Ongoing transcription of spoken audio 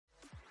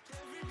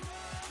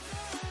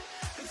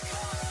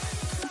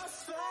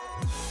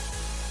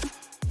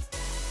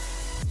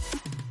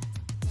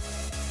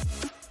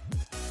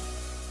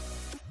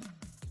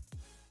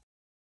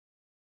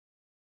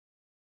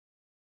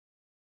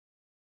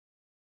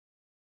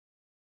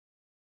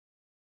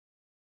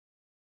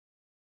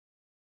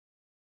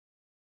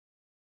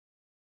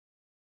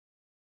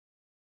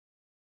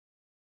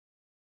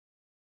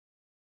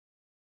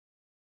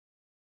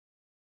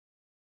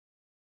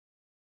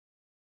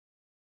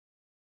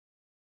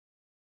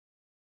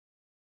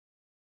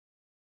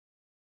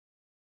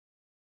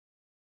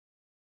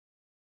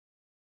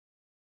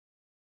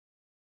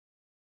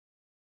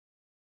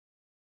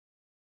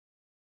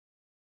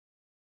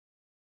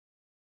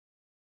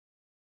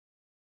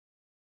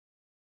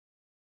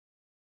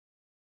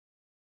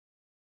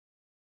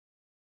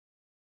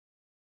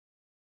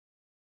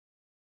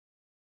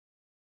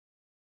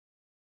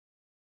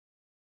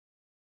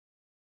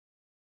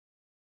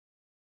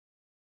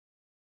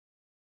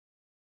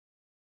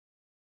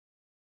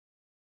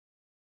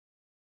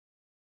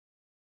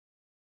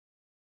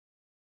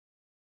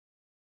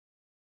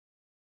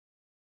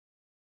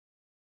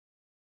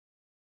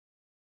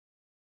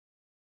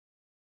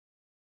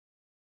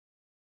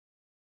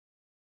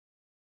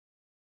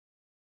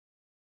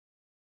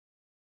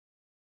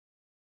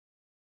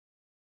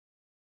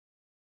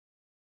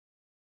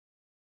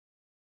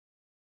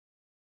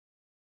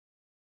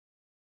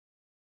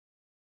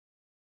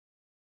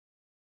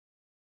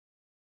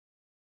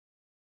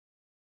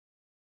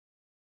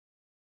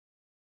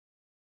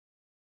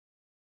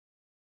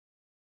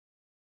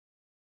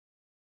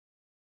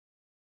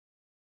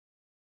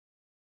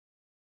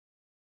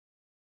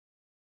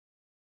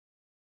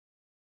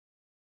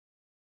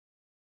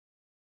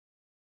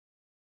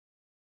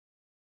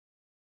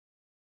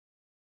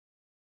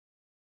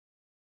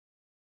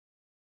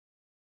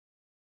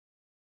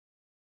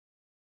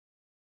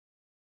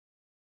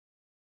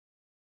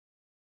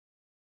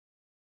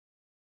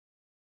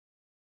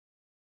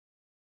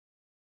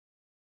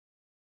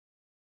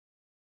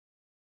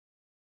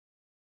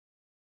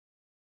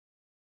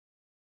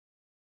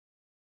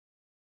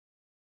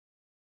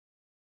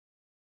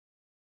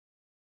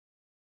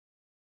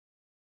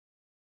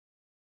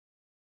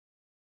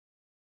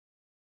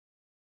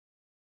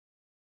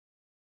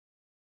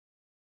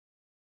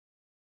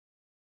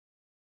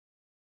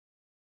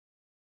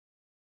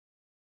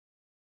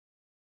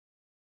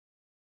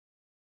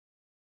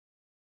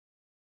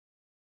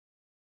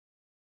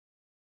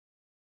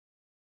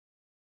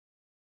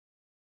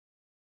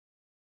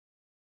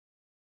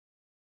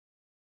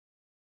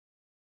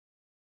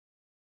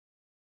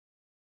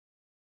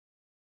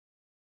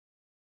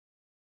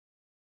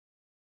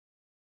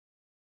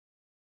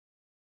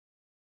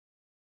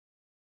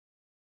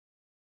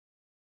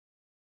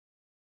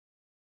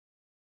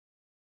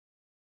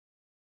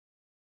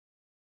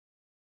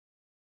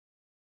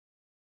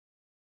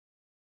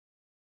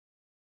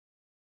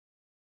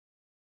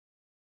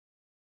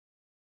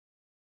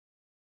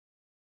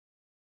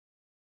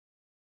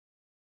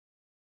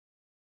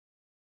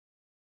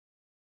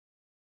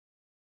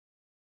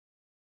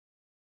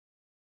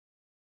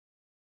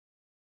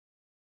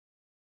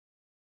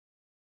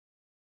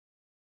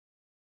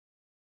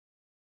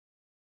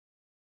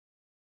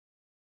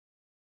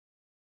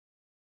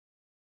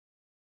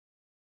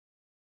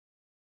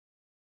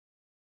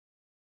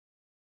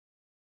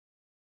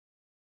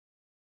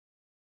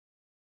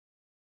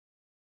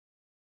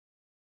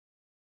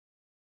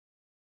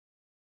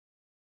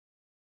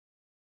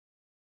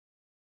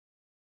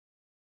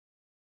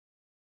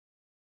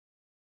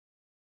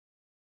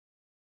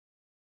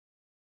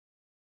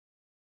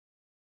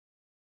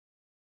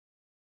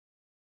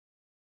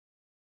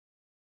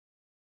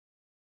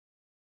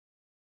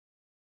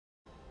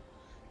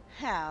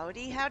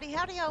Howdy, howdy,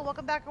 howdy, y'all.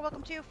 Welcome back or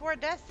welcome to For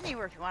Destiny,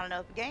 where if you want to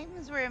know the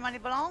games where your money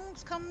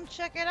belongs, come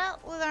check it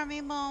out with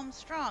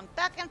ArmyMomStrong.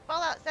 Back in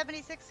Fallout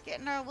 76,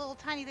 getting our little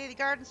tiny daily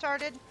garden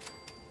started.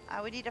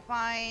 We need to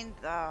find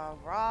the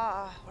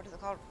what is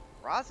it called?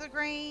 Rosa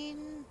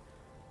grain,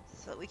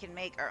 so that we can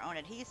make our own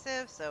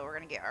adhesive. So we're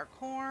going to get our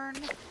corn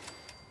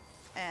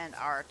and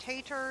our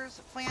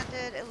taters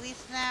planted, at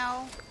least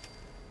now.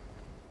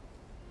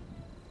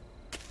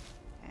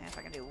 And if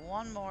I can do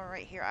one more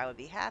right here, I would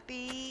be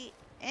happy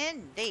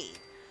indeed.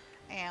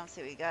 And let's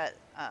see, we got,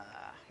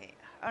 hey,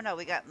 oh no,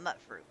 we got mut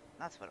fruit.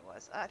 That's what it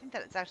was. I think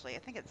that it's actually, I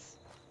think it's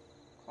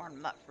corn,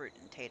 mut fruit,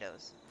 and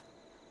potatoes.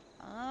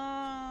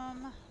 I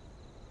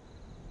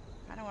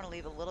don't want to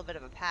leave a little bit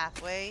of a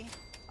pathway.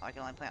 Oh, I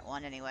can only plant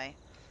one anyway.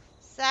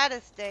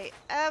 Saddest day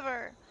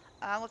ever.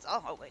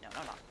 Oh wait, no.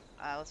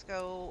 Let's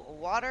go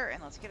water,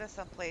 and let's get us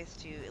someplace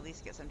to at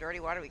least get some dirty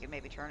water we can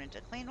maybe turn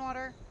into clean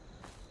water.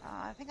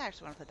 I think I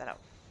actually want to put that out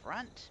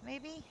front,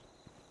 maybe?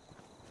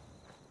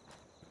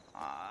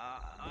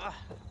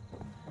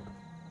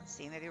 Let's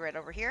see, maybe right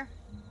over here.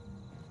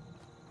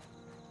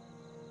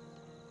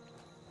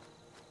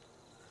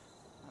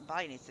 My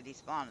body needs to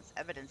despawn. It's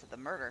evidence of the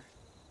murder.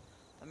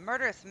 The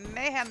murderous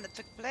mayhem that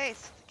took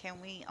place.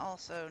 Can we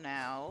also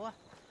now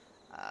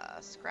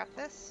scrap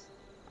this?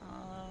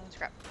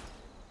 Scrap.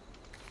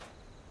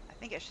 I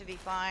think it should be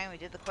fine. We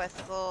did the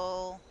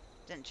questicle.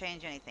 Didn't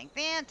change anything.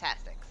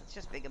 Fantastic. It's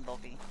just big and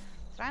bulky.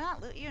 Did I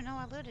not loot you? No,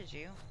 I looted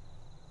you.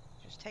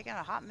 Just taking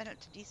a hot minute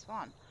to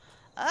despawn.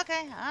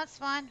 Okay, that's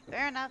fine.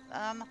 Fair enough.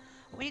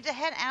 We need to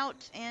head out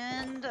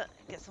and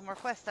get some more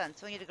quests done.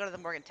 So we need to go to the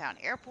Morgantown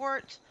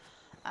Airport.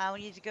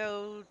 We need to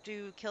go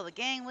to kill the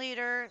gang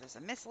leader. There's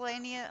a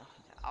miscellaneous,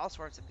 all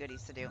sorts of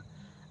goodies to do.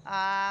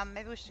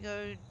 Maybe we should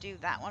go do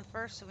that one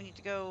first. So we need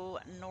to go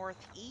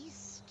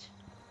northeast,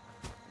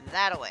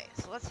 that away.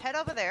 So let's head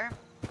over there.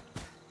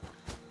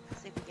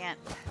 See if we can't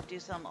do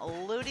some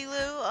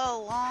looty-loo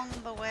along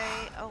the way.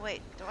 Oh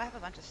wait, do I have a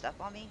bunch of stuff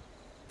on me?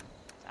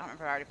 I don't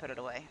remember. I already put it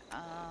away.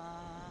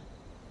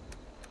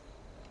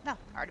 No,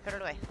 I already put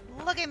it away.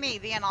 Look at me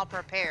being all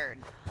prepared.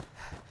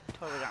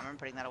 Totally don't remember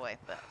putting that away,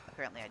 but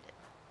apparently I did.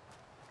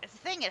 It's a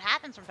thing. It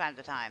happens from time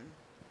to time.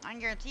 I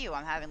can guarantee you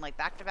I'm having like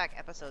back-to-back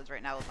episodes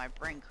right now with my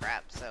brain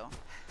crap, so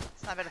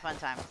it's not been a fun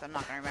time because I'm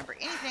not going to remember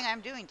anything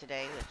I'm doing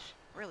today, which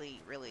really,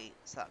 really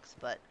sucks.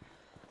 But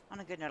on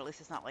a good note, at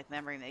least it's not like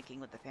memory making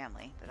with the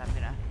family that I'm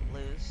going to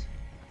lose.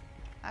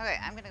 Okay,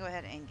 I'm going to go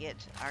ahead and get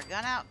our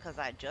gun out because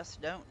I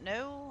just don't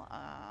know.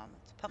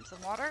 Let's pump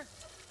some water.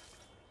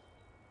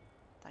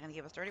 Is that going to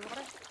give us dirty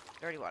water?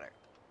 Dirty water.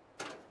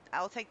 I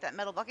will take that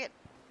metal bucket.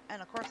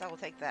 And of course I will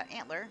take that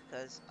antler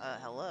because,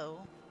 hello.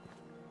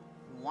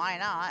 Why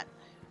not?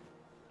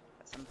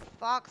 Got some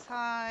fox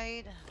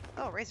hide.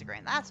 Oh, razor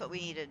grain. That's what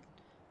we needed.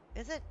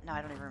 Is it? No,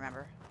 I don't even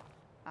remember.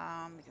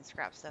 We can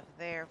scrap stuff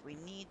there if we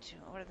need to.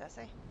 What did that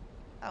say?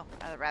 Oh,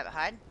 another rabbit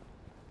hide.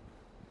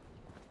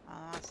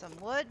 Some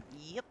wood.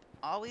 Yep,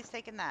 always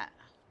taking that.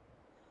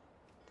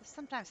 This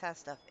sometimes has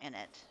stuff in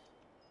it.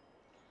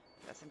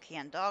 Got some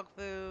canned dog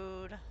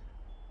food.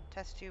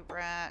 Test tube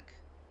rack.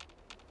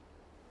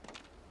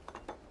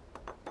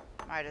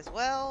 Might as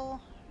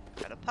well.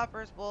 Got a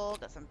pupper's bowl.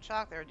 Got some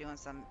chalk. They were doing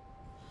some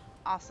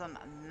awesome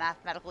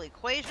mathematical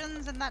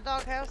equations in that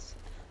doghouse.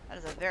 That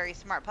is a very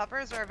smart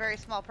puppers or a very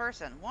small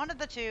person. One of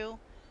the two.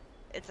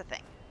 It's a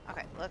thing.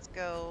 Okay, let's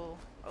go.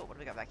 Oh, what do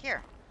we got back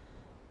here?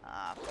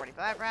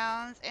 45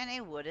 rounds and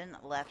a wooden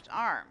left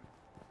arm.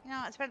 You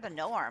know, it's better than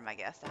no arm, I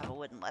guess, to have a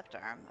wooden left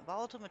arm. A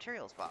volatile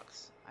materials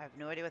box. I have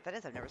no idea what that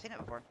is. I've never seen it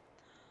before.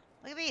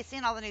 Look at me,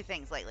 seeing all the new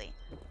things lately.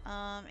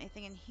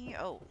 Anything in here?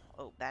 Oh,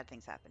 bad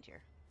things happened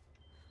here.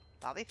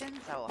 Bobby pins?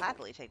 I will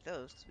happily take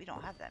those, because we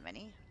don't have that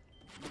many.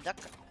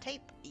 Duct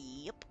tape?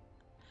 Yep.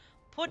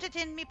 Put it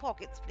in me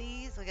pockets,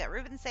 please. We got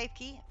Ruben's safe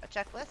key, a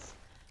checklist.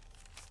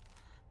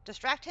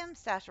 Distract him,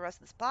 stash the rest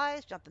of the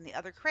supplies, jump in the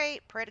other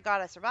crate, pray to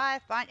God I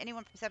survive, find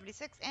anyone from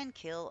 76, and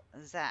kill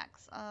Zax.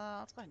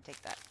 Let's go ahead and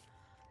take that.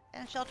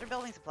 And shelter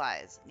building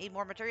supplies. Need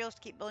more materials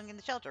to keep building in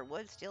the shelter.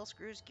 Wood, steel,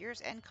 screws, gears,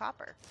 and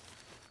copper.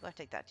 Go ahead and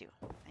take that too.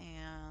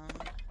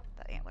 And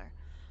that antler.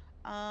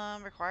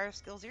 Requires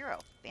skill 0.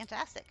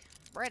 Fantastic.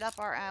 Right up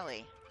our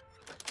alley.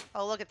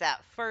 Oh, look at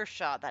that. First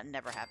shot. That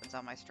never happens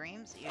on my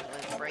streams. It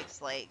usually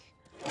breaks like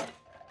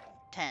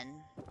 10,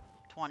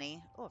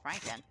 20. Oh, a frying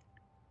pan.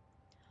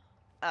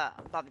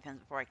 Bobby pins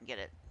before I can get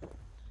it.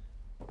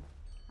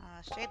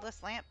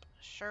 Shadeless lamp.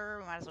 Sure,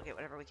 we might as well get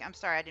whatever we can. I'm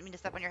sorry, I didn't mean to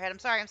step on your head. I'm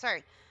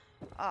sorry.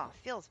 Oh,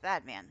 feels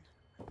bad, man.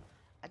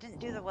 I didn't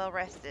do the well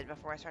rested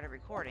before I started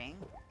recording.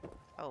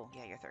 Oh,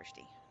 yeah, you're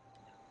thirsty.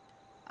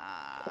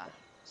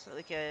 So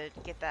we could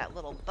get that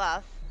little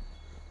buff.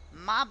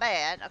 My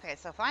bad. Okay,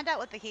 so find out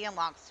what the key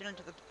unlocks soon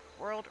into the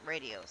world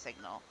radio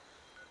signal.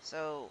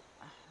 So,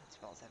 that's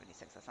spell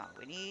 76. That's not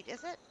what we need,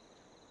 is it?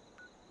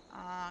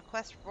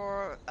 Quest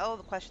for, the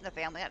question of the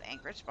family at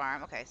Anchorage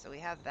Farm. Okay, so we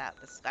have that.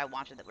 This guy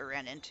wanted that we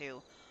ran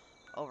into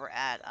over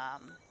at,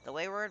 the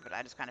Wayward, but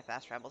I just kind of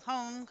fast traveled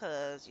home,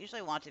 because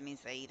usually wanted means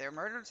they either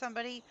murdered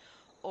somebody,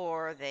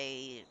 or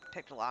they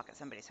picked a lock at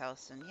somebody's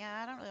house. And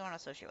yeah, I don't really want to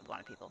associate with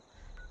wanted people.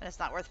 And it's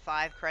not worth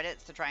 5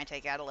 credits to try and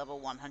take out a level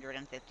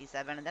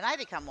 157, and then I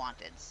become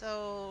wanted.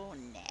 So,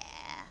 nah.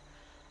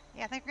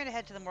 Yeah, I think we're going to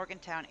head to the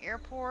Morgantown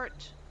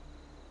Airport.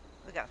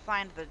 We got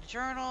Find the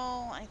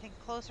Journal. Anything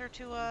closer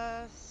to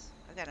us?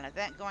 I've got an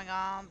event going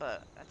on,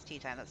 but that's tea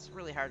time. That's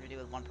really hard to do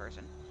with one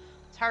person.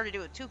 It's hard to do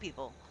with 2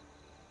 people.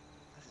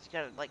 You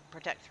gotta, like,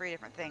 protect 3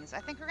 different things. I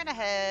think we're going to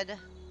head...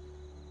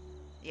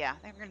 Yeah, I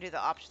think we're going to do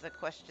the options that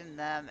question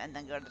them, and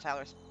then go to the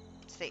Tyler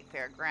State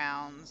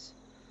Fairgrounds.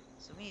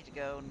 So we need to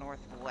go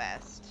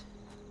northwest.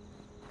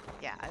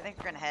 Yeah, I think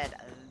we're going to head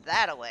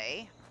that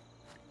way.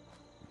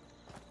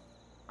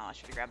 Oh, I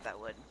should have grabbed that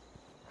wood.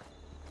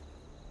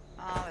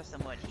 Oh, there's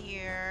some wood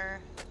here.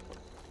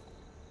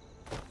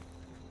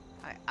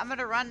 Alright, I'm going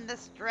to run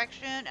this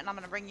direction, and I'm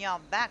going to bring y'all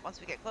back once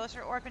we get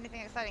closer, or if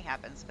anything exciting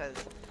happens, because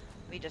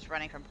me just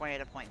running from point A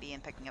to point B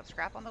and picking up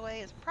scrap on the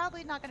way is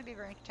probably not going to be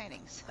very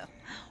entertaining, so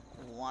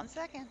 1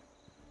 second.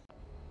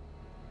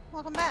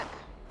 Welcome back.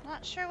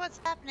 Not sure what's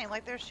happening,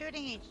 like they're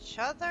shooting each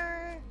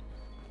other?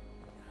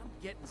 I'm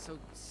getting so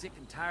sick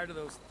and tired of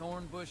those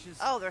thorn bushes.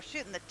 Oh, they're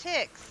shooting the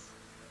ticks.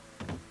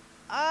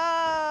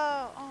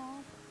 Oh,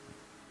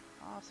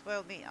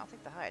 spoiled me. I'll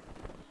take the hide.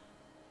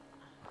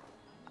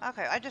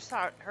 Okay, I just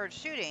heard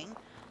shooting,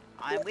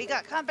 and we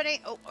got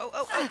company. Oh,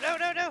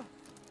 no.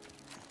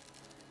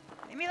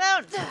 Leave me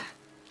alone.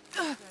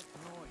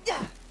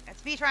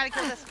 It's me trying to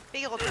kill this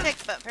big old tick,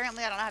 but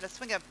apparently I don't know how to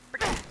swing a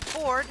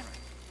freaking board.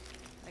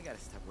 I gotta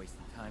stop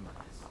wasting time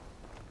on this.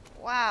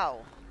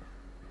 Wow.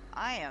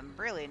 I am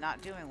really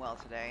not doing well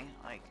today.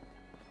 Like,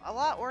 a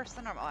lot worse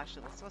than normal.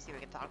 Actually, let's go see if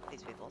we can talk to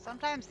these people.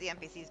 Sometimes the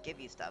NPCs give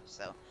you stuff,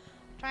 so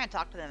try and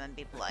talk to them and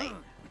be polite.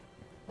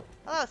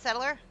 Hello,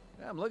 settler.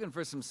 Yeah, I'm looking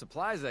for some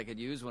supplies I could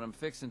use when I'm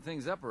fixing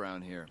things up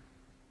around here.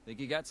 Think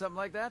you got something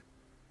like that?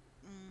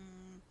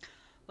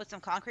 Would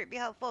some concrete be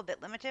helpful? A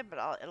bit limited,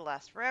 but it'll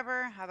last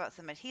forever. How about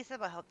some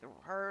adhesive? I'll help the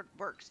hard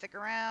work stick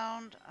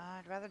around.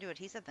 I'd rather do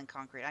adhesive than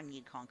concrete. I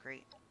need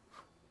concrete.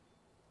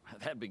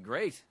 That'd be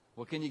great.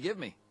 What can you give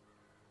me?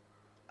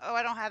 Oh,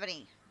 I don't have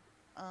any.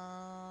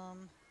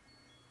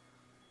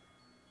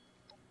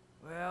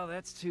 Well,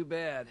 that's too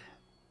bad.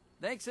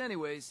 Thanks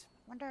anyways.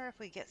 Wonder if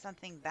we get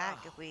something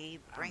back if we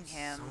bring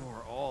him.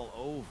 Sore all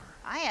over.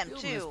 I am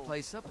Building too. this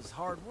place up is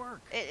hard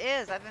work. It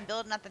is. I've been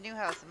building up the new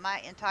house, and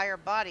my entire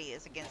body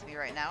is against me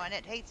right now, and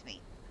it hates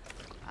me.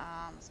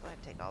 Let's go ahead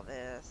and take all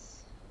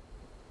this.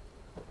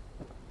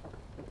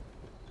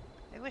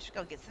 Maybe we should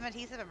go get some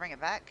adhesive and bring it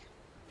back.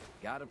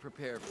 Gotta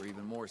prepare for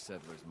even more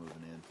settlers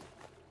moving in.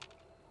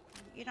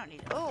 You don't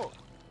need. Oh,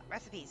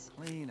 recipes.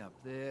 Clean up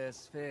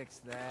this,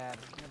 fix that.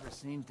 It never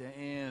seemed to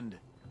end.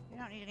 You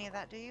don't need any of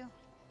that, do you?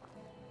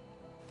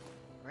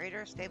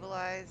 Raider,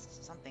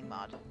 stabilized, something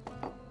mod.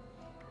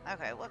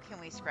 Okay, what can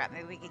we scrap?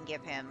 Maybe we can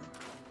give him...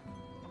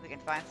 We can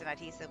find some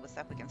adhesive with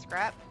stuff we can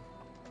scrap.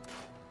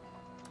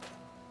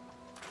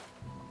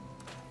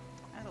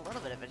 There's a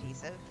little bit of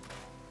adhesive.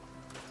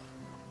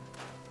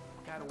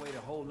 Gotta wait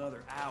a whole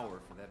nother hour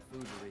for that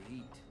food to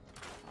reheat.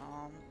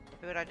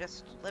 Food I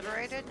just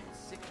liberated.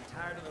 Sick and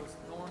tired of those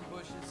thorn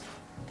bushes.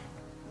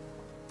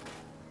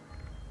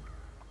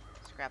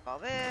 Scrap all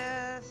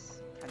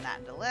this. Turn that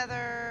into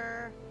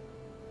leather.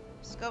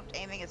 Scoped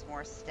aiming is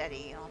more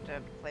steady. I'll have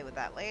to play with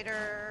that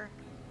later.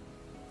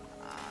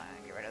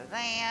 Get rid of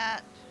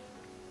that.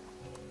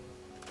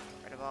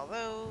 Get rid of all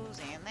those,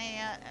 and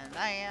that, and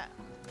that.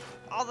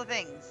 All the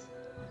things.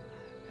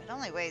 It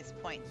only weighs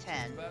 0.10.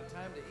 It's about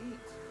time to eat.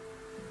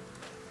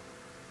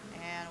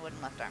 And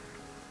wooden left arm.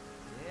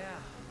 Yeah.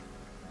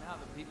 Now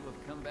that people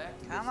have come back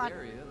to Come this on.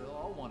 area, they'll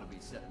all want to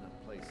be setting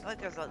up places. I feel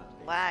like there's a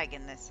nowadays. lag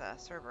in this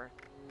server.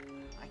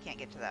 I can't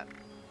get to that.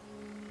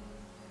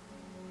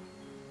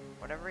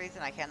 For whatever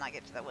reason, I cannot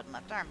get to that wooden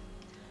left arm.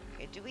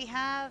 Okay, do we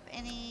have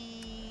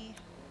any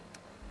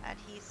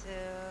adhesive?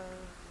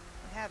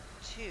 We have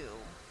 2.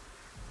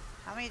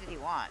 How many did he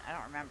want? I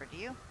don't remember. Do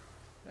you?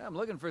 Yeah, I'm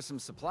looking for some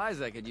supplies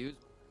I could use.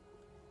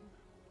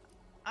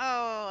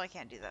 Oh, I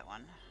can't do that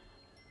one.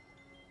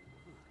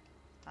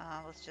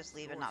 Let's just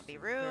leave and not be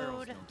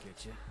Barrels rude. don't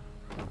get you.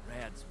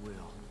 Rads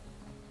will.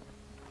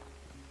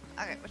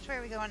 Okay, which way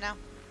are we going now?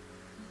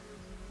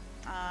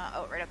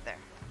 Oh, right up there.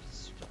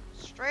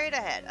 Straight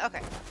ahead.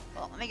 Okay.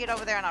 Well, let me get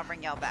over there and I'll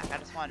bring y'all back. I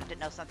just wanted to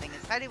know something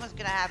exciting was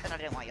going to happen. I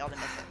didn't want y'all to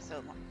miss it.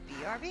 So,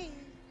 BRB.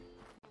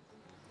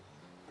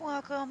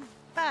 Welcome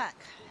back.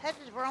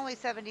 We're only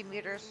 70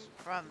 meters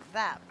from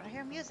that, but I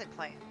hear music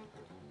playing.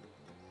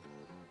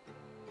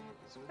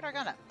 So put our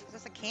gun up. Is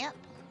this a camp?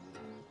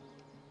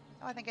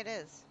 Oh, I think it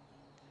is.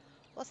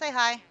 We'll say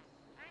hi.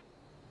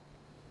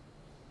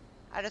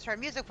 I just heard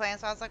music playing,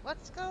 so I was like,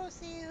 let's go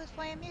see who's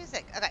playing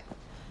music. Okay.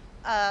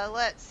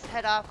 Let's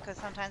head off, because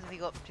sometimes when we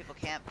go up to people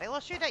camp, they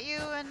will shoot at you,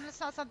 and it's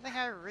not something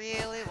I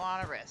really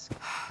want to risk.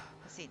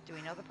 Let's see, do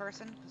we know the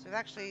person? Because we've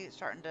actually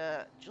starting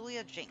to...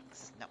 Julia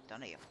Jinx. No,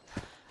 don't know you.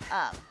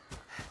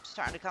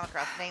 Starting to come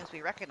across names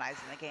we recognize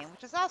in the game,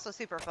 which is also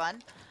super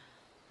fun.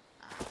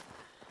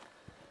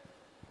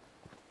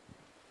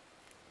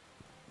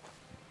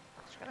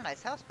 She's got a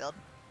nice house build.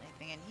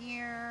 anything in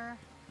here.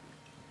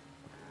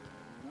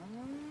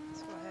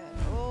 Let's go ahead.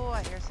 Oh,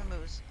 I hear some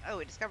moose. Oh,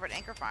 we discovered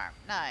Anchor Farm.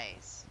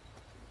 Nice.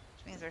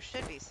 Which means there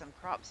should be some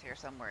crops here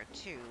somewhere,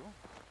 too.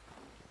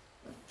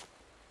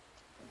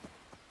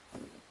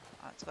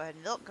 Let's go ahead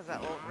and milk, because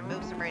that will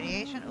remove some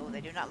radiation. Oh,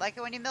 they do not like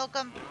it when you milk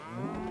them.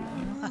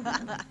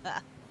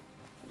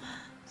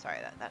 Sorry,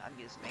 that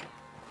amused me.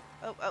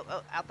 Oh,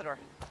 out the door.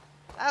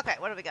 Okay,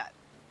 what do we got?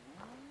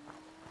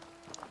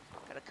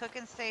 Got a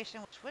cooking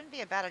station, which wouldn't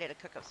be a bad idea to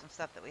cook up some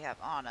stuff that we have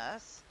on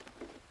us.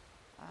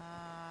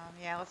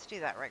 Yeah, let's do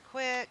that right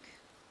quick.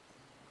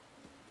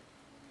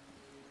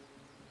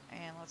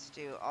 And let's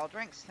do all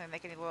drinks. Can we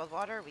make any boiled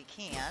water? We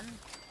can.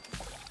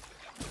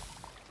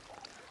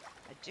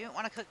 I do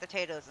want to cook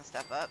potatoes and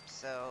stuff up,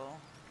 so...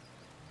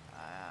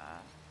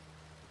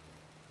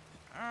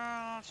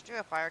 let's do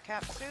a fire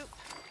cap soup.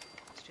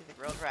 Let's do the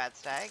grilled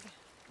radstag.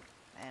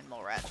 And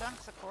mole rat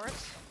chunks, of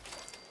course.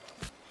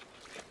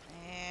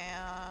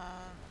 And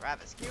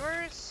rabbit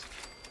skewers.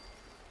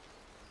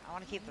 I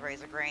want to keep the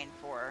razor grain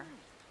for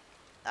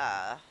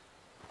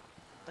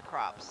the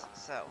crops.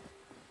 So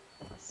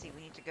let's see,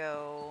 we need to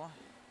go,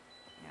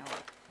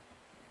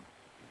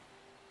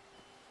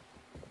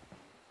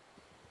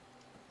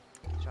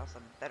 draw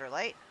some better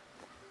light.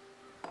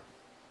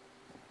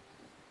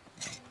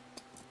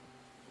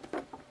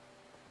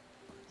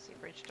 See,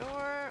 bridge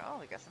door. Oh,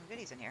 we got some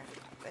goodies in here.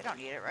 They don't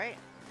need it, right?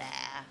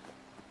 Nah.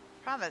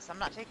 Promise, I'm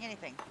not taking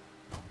anything.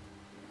 I'm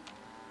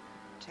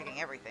taking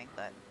everything,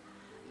 but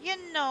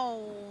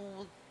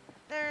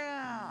they're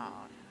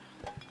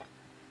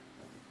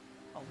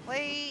home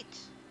plate.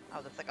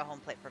 Oh, that's like a home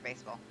plate for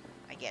baseball.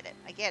 I get it.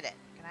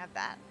 Can I have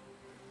that?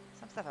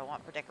 Some stuff I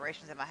want for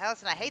decorations in my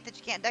house, and I hate that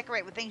you can't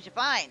decorate with things you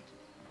find.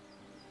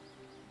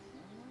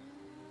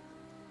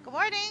 Good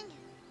morning.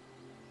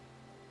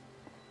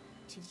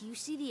 Did you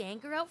see the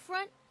anchor out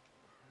front?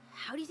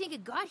 How do you think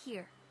it got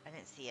here? I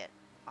didn't see it.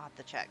 I'll have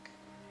to check.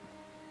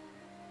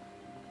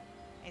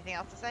 Anything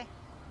else to say?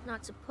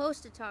 Not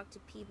supposed to talk to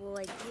people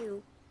like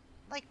you.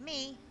 Like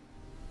me.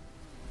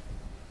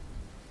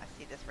 I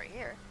see this right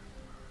here.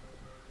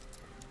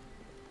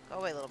 Go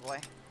away, little boy.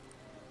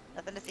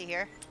 Nothing to see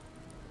here.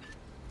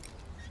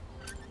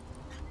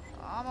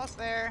 Almost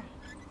there.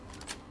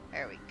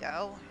 There we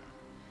go.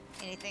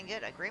 Anything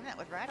good? Agreement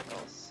with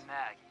radicals.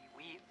 Maggie,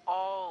 we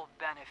all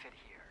benefit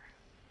here.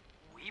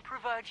 We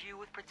provide you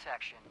with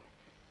protection,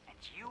 and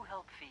you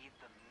help feed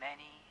the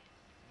many,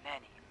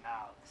 many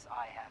mouths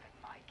I have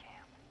in my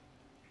camp.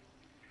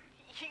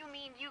 You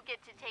mean you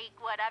get to take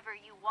whatever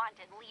you want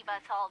and leave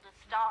us all to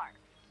starve?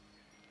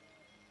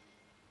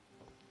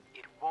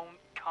 It won't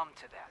come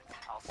to that.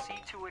 I'll see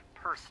to it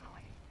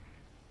personally.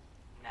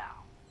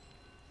 Now,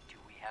 do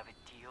we have a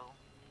deal?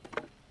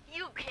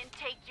 You can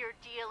take your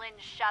deal and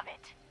shove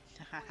it.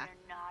 We're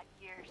not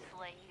your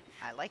slaves.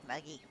 I like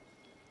Maggie.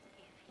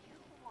 If you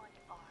want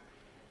our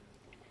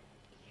food,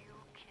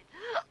 you can...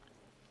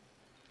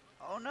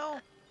 Oh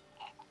no.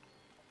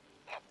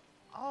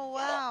 Oh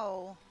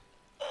wow.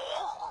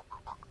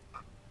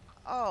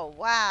 Oh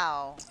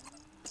wow.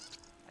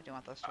 I do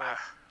want those toys.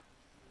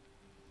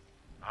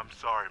 I'm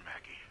sorry,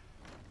 Maggie.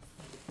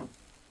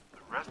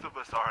 The rest of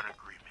us are in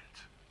agreement.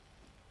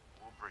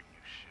 We'll bring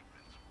you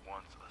shipments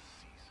once a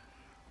season.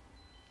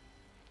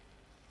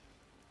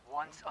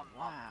 Once a month.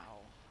 Wow.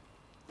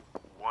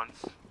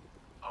 Once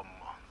a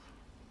month.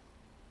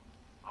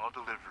 I'll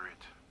deliver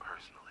it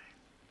personally.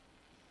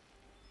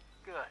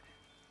 Good.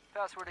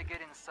 Password to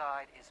get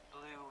inside is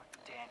Blue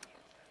Danube.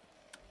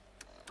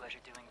 Pleasure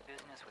doing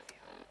business with you.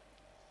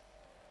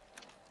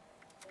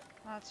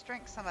 Let's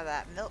drink some of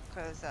that milk,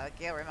 because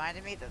Gail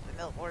reminded me that the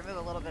milk will remove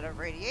a little bit of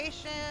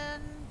radiation.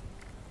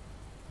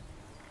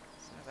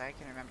 As soon as I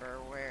can remember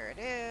where it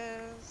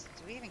is.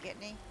 Do we even get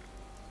any?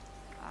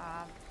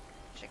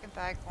 Chicken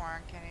thigh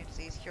corn, kidney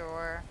disease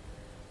cure,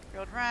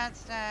 grilled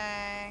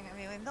radstag. I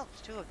mean, we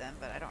milked 2 of them,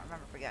 but I don't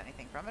remember if we got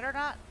anything from it or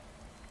not.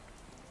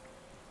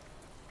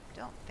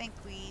 Don't think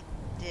we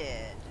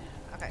did.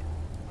 Okay,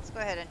 let's go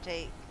ahead and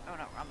take... Oh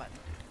no, wrong button.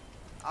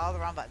 All the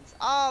wrong buttons.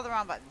 All the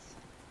wrong buttons.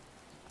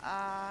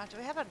 Do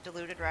we have a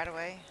diluted right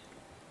away?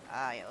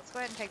 Yeah, let's go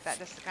ahead and take that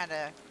just to kind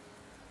of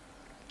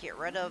get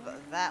rid of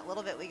that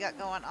little bit we got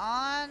going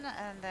on.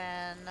 And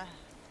then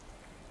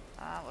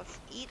let's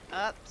eat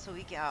up so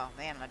we can... Oh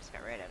man, I just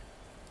got rid of it.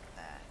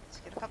 Let's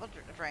get a couple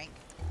drink.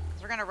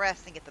 Because we're going to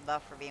rest and get the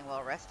buff for being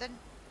well rested.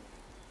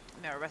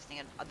 I mean, we're resting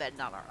in a bed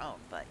not our own,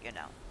 but you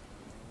know.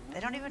 They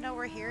don't even know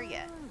we're here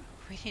yet.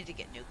 We need to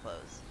get new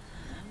clothes.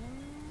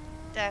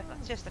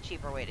 That's just a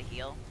cheaper way to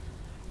heal.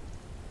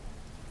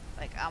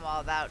 Like, I'm all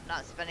about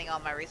not spending all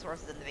my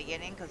resources in the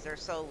beginning because they're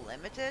so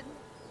limited.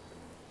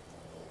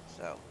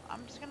 So,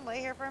 I'm just going to lay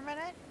here for a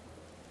minute.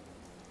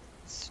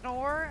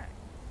 Snore.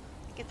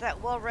 Get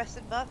that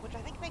well-rested buff, which I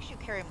think makes you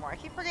carry more. I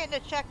keep forgetting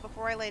to check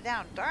before I lay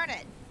down. Darn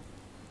it!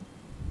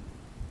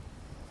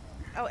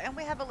 Oh, and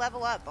we have a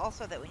level up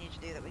also that we need to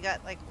do that we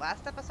got, like,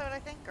 last episode, I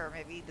think? Or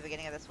maybe the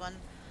beginning of this one.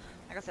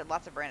 Like I said,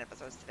 lots of brand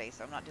episodes today,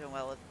 so I'm not doing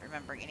well with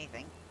remembering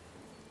anything.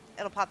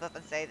 It'll pop up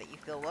and say that you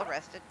feel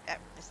well-rested.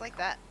 Just like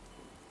that.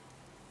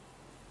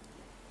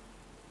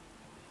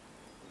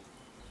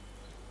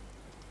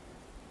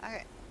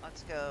 Okay,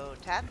 let's go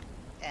tab,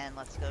 and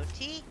let's go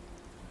T.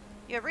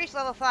 You have reached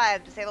level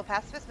 5. Disable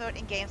pacifist mode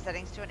in game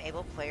settings to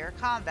enable player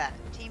combat.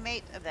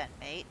 Teammate, event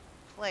mate,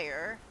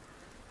 player,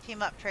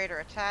 team up, trade, or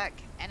attack,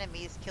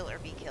 enemies, kill or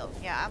be killed.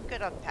 Yeah, I'm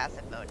good on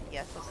passive mode.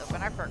 Yes, let's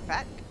open our perk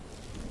pack.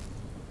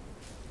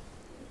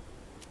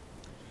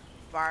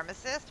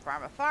 Pharmacist,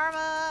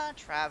 pharma,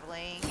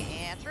 traveling,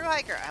 and through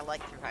hiker. I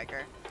like through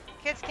hiker.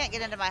 Kids can't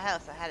get into my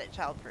house. I had it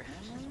childproof.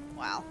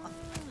 Wow.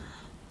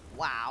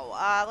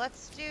 Wow.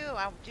 Let's do.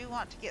 I do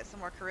want to get some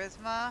more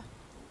charisma.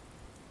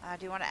 I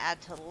do want to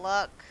add to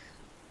luck.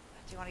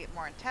 I do want to get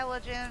more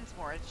intelligence,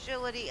 more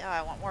agility. Oh,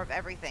 I want more of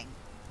everything.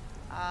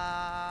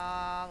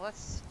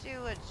 Let's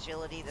do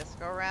agility this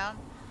go around.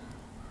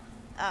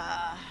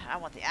 I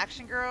want the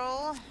action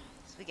girl.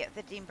 So we get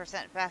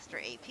 15% faster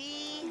AP.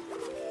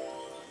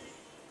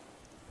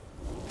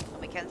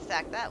 We can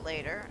stack that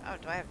later. Oh,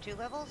 do I have 2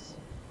 levels?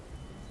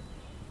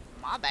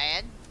 My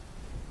bad.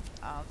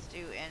 Let's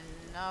do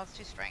let's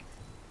do strength.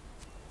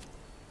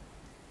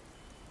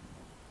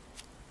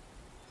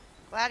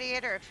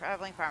 Gladiator or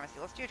traveling pharmacy?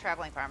 Let's do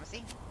traveling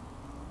pharmacy.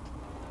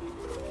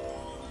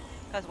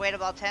 Because weight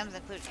of all chems,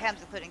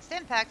 including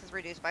stim packs, is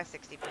reduced by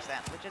 60%,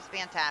 which is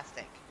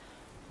fantastic.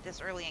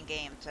 This early in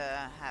game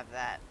to have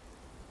that.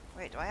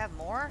 Wait, do I have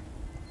more?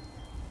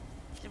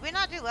 Did we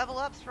not do level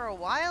ups for a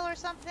while or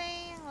something?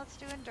 Let's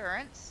do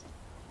endurance.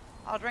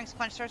 All drinks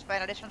quench thirst by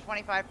an additional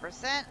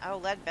 25%. Oh,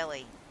 lead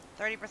belly.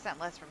 30%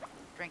 less from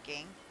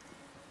drinking.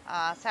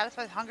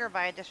 Satisfies hunger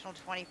by additional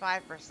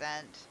 25%.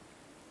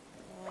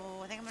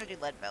 Oh, I think I'm going to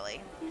do lead belly.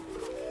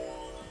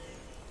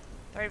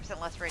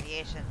 30% less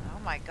radiation. Oh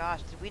my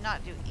gosh, did we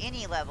not do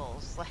any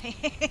levels?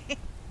 Like,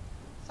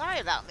 sorry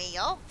about me,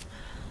 y'all.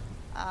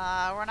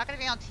 We're not going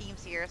to be on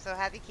teams here, so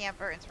Happy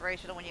Camper,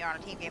 inspirational when you're on a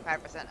team, gain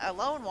 5%. A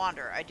Lone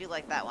Wanderer, I do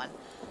like that one.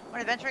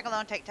 When adventuring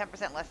alone, take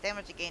 10% less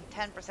damage to gain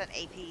 10%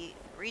 AP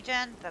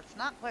regen. That's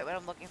not quite what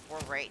I'm looking for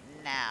right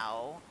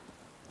now.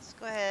 Let's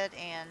go ahead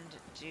and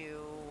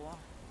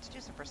let's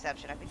do some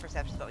perception. I think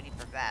perception is what we need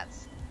for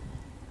VATS.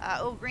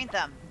 Oh, green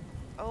thumb.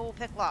 Oh,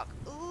 pick lock.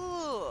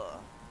 Ooh.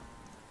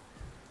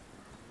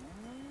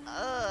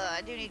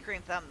 I do need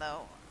green thumb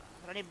though.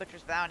 But I need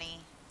butcher's bounty.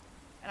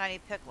 And I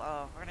need pick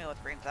lock. Oh, we're gonna go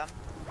with green thumb.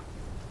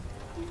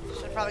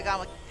 Should have probably gone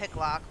with pick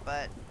lock,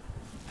 but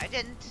I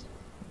didn't.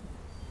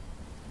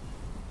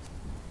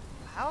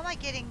 How am I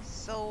getting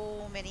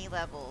so many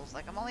levels?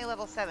 Like, I'm only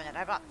level 7 and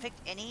I've not picked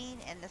any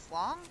in this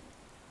long?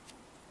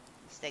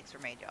 Mistakes were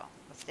made, y'all.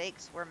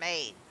 Mistakes were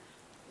made.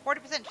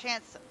 40%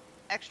 chance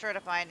extra to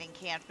finding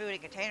canned food in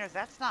containers.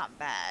 That's not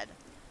bad.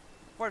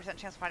 40%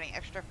 chance of finding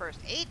extra first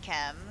aid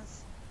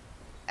chems.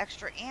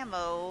 Extra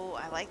ammo.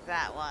 I like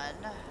that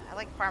one. I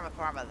like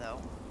pharma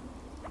though.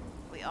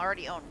 We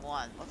already own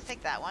one. Let's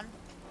take that one.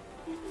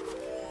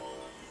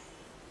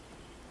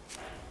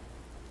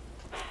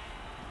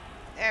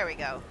 There we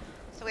go.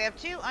 So we have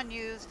 2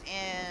 unused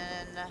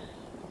in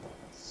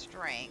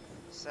strength.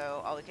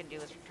 So all we can do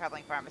is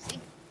traveling pharmacy.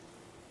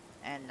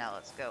 And now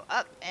let's go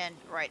up and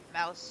right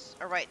mouse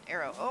or right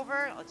arrow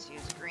over. Let's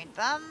use green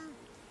thumb.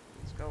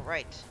 Let's go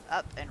right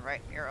up and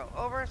right arrow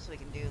over so we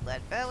can do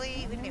lead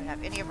belly. We didn't even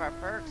have any of our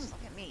perks.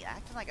 Look at me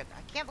acting like I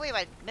can't believe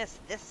I missed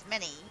this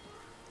many.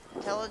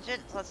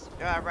 Intelligence. Let's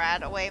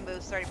rad away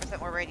moves 30%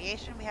 more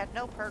radiation. We had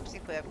no perks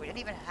equipped. We didn't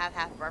even have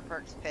half of our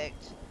perks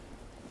picked.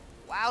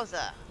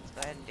 Wowza. Let's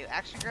go ahead and do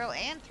action girl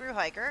and through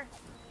hiker.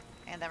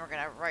 And then we're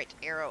going to right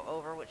arrow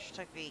over, which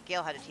took me,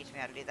 Gail had to teach me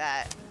how to do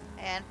that.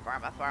 And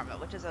pharma,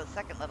 which is a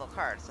 2nd level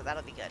card, so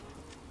that'll be good.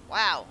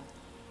 Wow.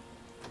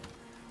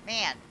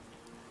 Man.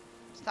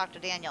 Let's talk to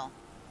Daniel.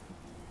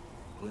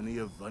 Plenty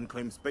of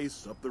unclaimed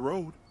space up the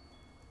road.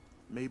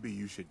 Maybe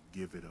you should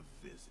give it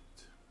a visit.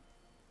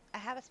 I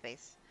have a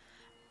space.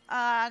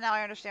 Now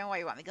I understand why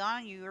you want me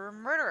gone. You're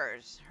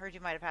murderers. Heard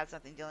you might have had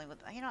something dealing with...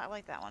 You know, I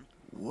like that one.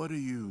 What are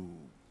you...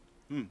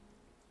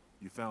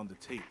 You found the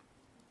tape.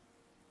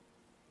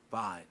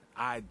 Fine,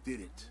 I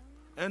did it.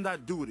 And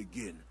I'd do it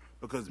again,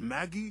 because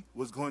Maggie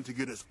was going to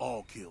get us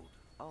all killed.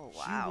 Oh,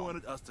 wow. She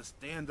wanted us to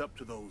stand up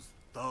to those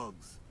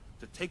thugs,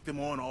 to take them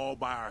on all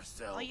by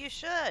ourselves. Well, you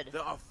should.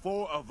 There are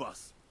 4 of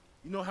us.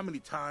 You know how many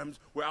times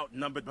we're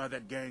outnumbered by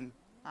that gang?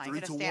 Oh, 3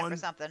 you're to gonna stand 1? for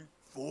something.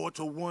 4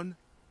 to 1?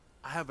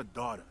 I have a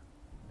daughter,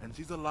 and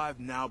she's alive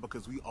now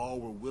because we all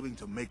were willing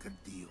to make a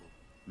deal.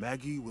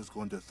 Maggie was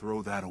going to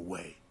throw that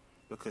away,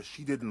 because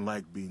she didn't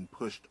like being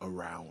pushed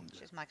around.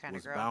 She's my kind It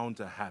of girl. was bound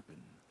to happen,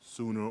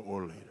 sooner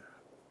or later.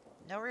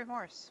 No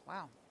remorse.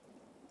 Wow.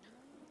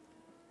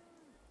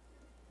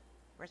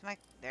 Where's my...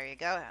 There you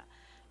go.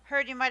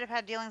 Heard you might have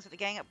had dealings with the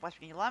gang at West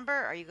Virginia Lumber.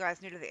 Are you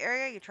guys new to the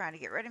area? You trying to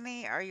get rid of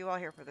me? Are you all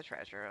here for the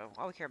treasure?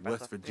 All we care about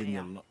West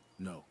Virginia,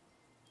 no.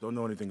 Don't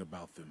know anything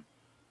about them.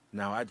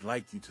 Now, I'd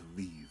like you to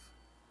leave.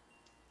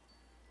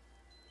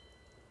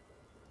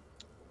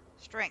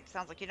 Strength.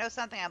 Sounds like you know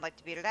something. I'd like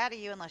to beat it out of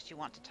you unless you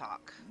want to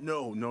talk.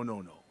 No.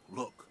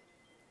 Look.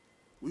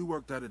 We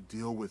worked out a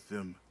deal with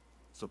them.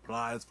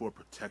 Supplies for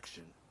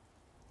protection.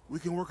 We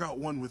can work out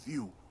one with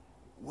you.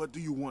 What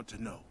do you want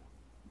to know?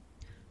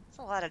 That's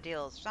a lot of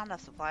deals. There's not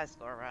enough supplies to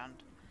go around.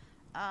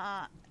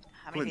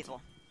 How many Plenty.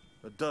 people?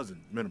 A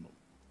dozen, minimum.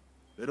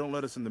 They don't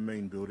let us in the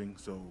main building,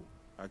 so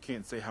I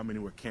can't say how many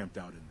were camped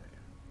out in there.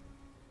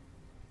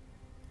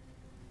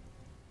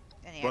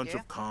 Any Bunch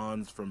idea? of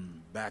cons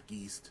from back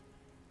east.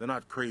 They're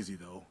not crazy,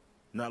 though.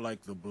 Not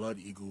like the Blood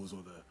Eagles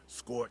or the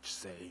Scorch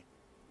say.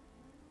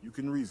 You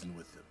can reason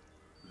with them.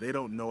 They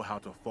don't know how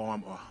to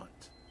farm or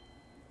hunt.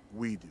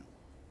 We do.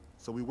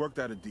 So we worked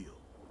out a deal.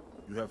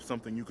 You have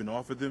something you can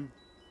offer them,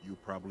 you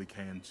probably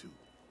can too.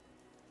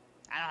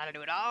 I know how to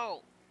do it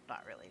all.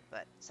 Not really,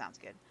 but sounds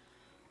good.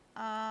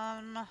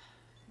 No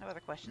other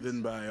questions?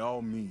 Then by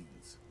all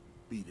means,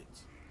 beat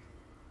it.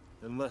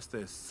 Unless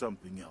there's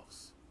something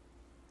else.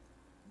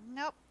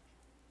 Nope.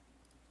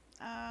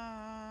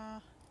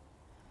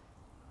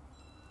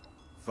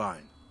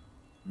 Fine.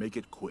 Make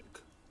it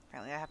quick.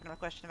 Apparently I have another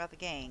question about the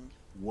gang.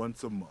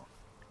 Once a month.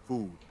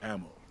 Food,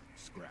 ammo,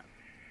 scrap.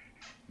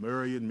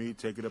 Murray and me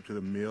take it up to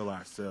the mill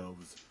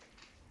ourselves.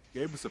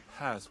 Gave us a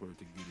password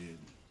to get in.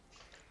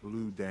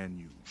 Blue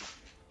Danube.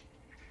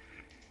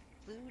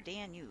 Blue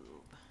Danube.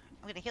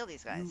 I'm gonna kill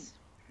these guys.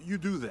 You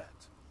do that.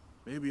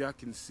 Maybe I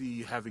can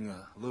see having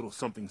a little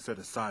something set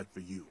aside for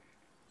you.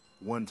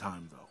 One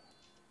time, though.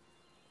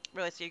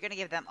 Really, so you're gonna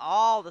give them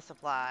all the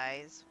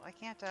supplies. Why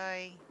can't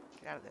I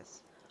get out of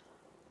this?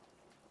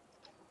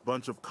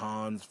 Bunch of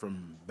cons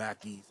from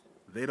back east.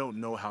 They don't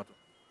know how to...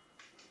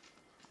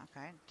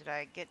 Okay, did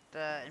I get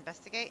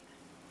investigate?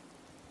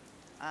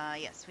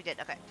 Yes, we did.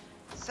 Okay.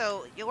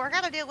 So you work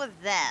out a deal with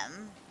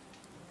them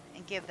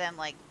and give them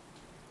like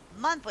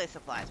monthly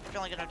supplies, but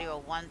you're only gonna do a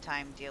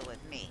one-time deal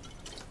with me.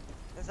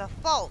 There's a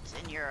fault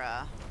in your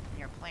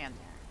plan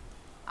there.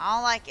 I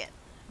don't like it.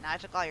 Now I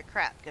took all your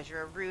crap because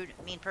you're a rude,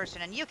 mean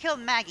person, and you killed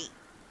Maggie.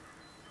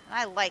 And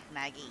I like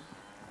Maggie.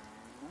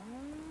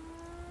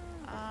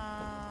 What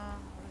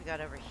do we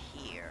got over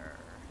here?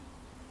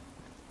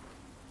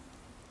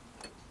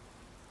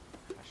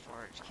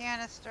 Storage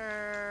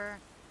canister,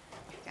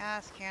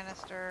 gas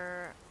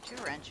canister, 2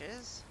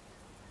 wrenches.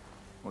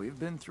 We've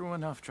been through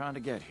enough trying to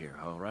get here,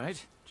 all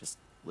right? Just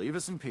leave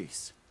us in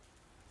peace.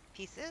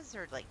 Pieces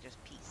or like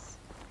just piece?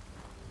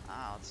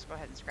 Let's go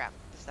ahead and scrap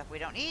the stuff we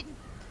don't need.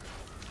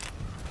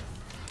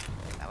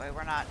 That way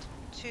we're not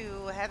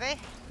too heavy. You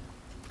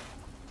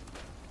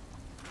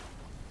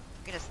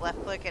can just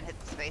left click and hit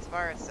the space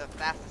bar. It's the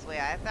fastest way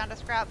I have found to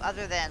scrap,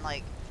 other than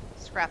like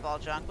scrap all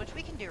junk, which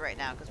we can do right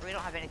now because we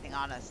don't have anything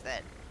on us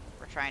that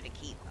we're trying to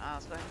keep.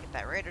 Let's go ahead and get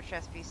that Raider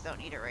chest piece. Don't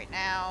need it right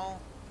now.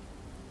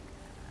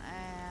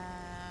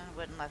 And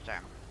wooden left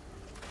arm.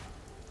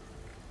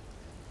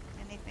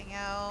 Anything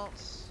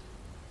else?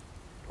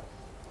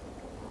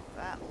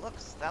 That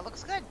looks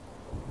good.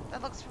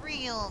 That looks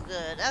real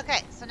good.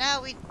 Okay, so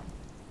now I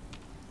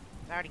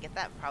already get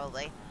that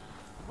probably.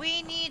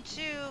 We need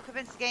to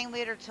convince the gang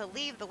leader to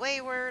leave the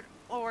Wayward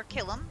or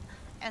kill him,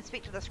 and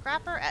speak to the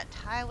scrapper at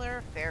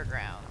Tyler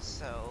Fairgrounds.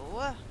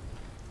 So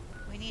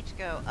we need to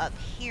go up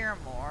here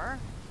more.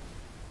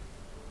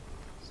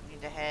 So we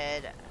need to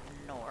head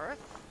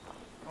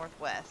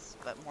northwest,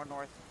 but more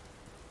north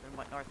than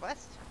what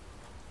northwest.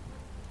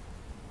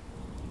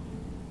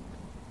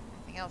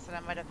 Anything else that I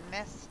might have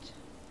missed?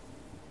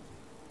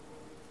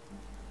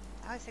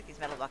 I always take these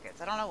metal buckets.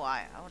 I don't know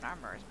why. Oh, an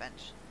armorer's bench.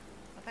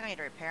 I don't think I need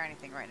to repair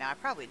anything right now. I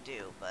probably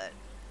do, but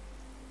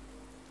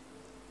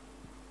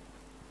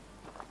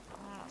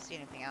I don't see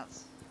anything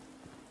else.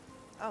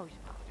 Oh,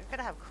 you're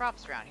gonna have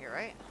crops around here,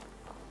 right?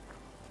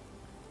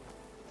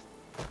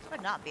 This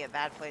would not be a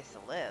bad place to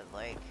live,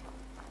 like.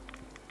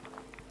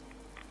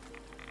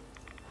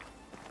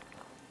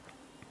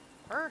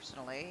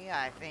 Personally,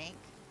 I think.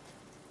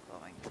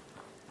 Going.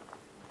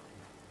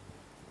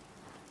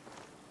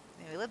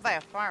 I mean, we live by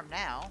a farm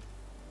now.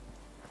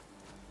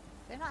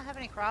 Do they not have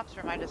any crops, or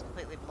am I just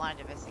completely blind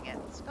to missing it?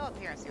 Let's go up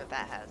here and see what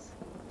that has.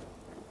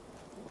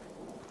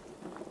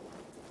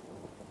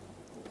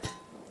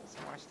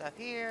 Some more stuff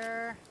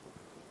here.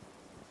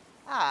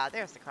 Ah,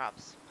 there's the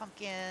crops.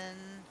 Pumpkin,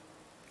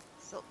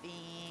 silt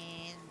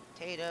bean,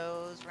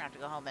 potatoes. We're gonna have to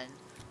go home and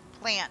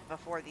plant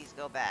before these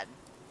go bad.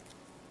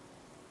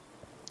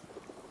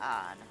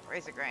 Ah,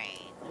 razor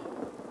grain.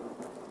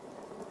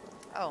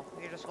 Oh,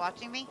 you're just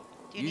watching me?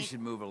 Do You need...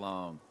 should move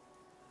along.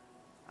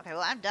 Okay,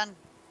 well, I'm done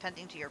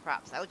tending to your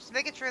crops. I was just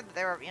making sure that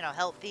they were, you know,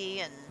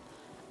 healthy and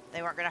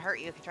they weren't going to hurt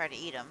you if you tried to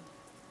eat them.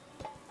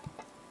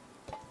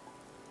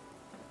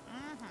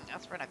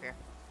 Let's run up here.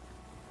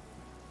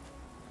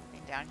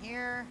 And down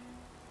here.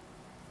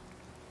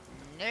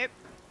 Nope.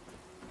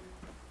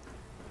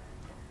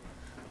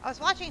 I was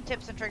watching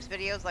tips and tricks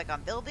videos, like,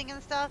 on building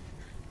and stuff,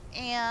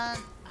 and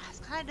I was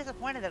kind of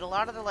disappointed that a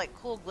lot of the, like,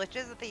 cool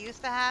glitches that they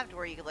used to have, to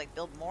where you could, like,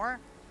 build more,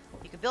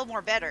 you could build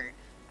more better.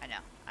 I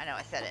know,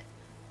 I said it.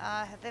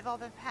 They've all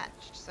been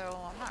patched, so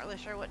I'm not really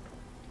sure what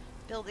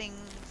building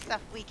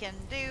stuff we can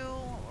do.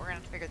 We're gonna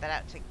have to figure that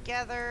out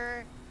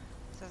together.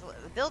 So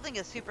the building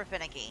is super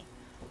finicky.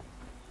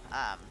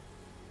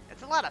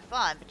 It's a lot of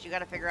fun, but you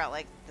gotta figure out,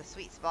 like, the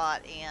sweet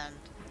spot and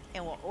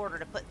in what order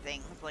to put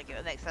things. Like,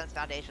 it makes sense,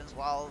 foundations,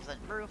 walls, and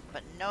roof,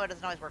 but no, it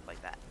doesn't always work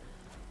like that.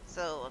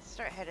 So let's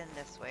start heading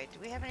this way. Do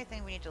we have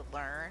anything we need to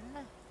learn?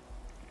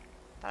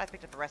 Thought I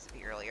picked up a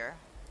recipe earlier.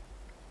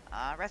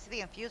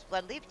 Recipe infused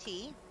blood leaf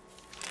tea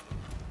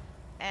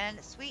and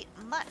sweet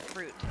mutt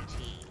fruit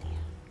tea.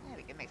 Yeah,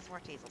 we can make some more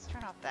teas. Let's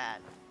turn off that.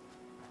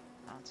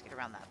 Oh, let's get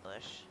around that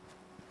bush.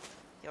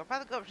 Yeah, we'll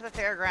probably go up to the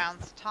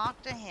fairgrounds,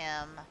 talk to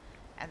him,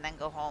 and then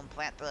go home,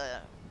 plant the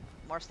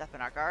more stuff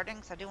in our garden.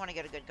 Because I do want to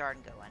get a good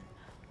garden going.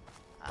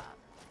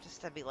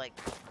 Just to be like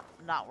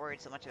not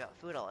worried so much about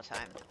food all the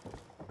time.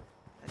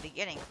 In the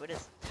beginning, food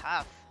is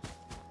tough.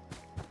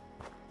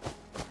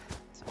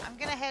 So I'm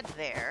gonna head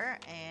there,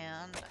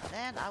 and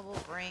then I will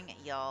bring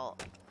y'all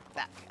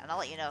back, and I'll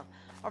let you know.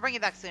 I'll bring you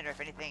back sooner if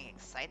anything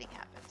exciting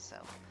happens. So,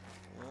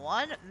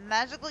 one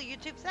magical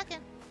YouTube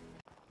second.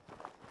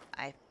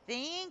 I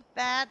think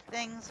bad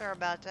things are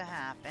about to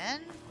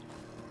happen.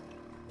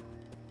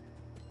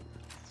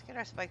 Let's get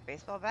our spiked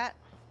baseball bat.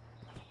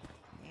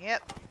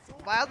 Yep.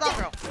 Wild long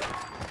throw.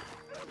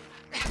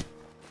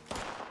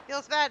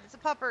 Feels bad. It's a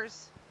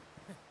puppers.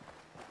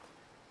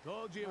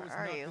 Told you it was Where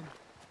are nothing. you?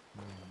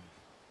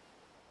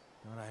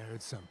 Thought I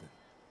heard something.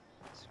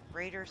 It's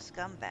Raider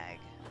scumbag.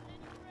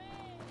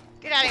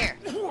 Get out of here.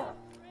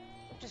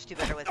 Just do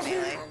better with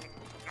melee.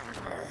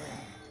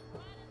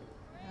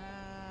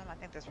 I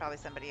think there's probably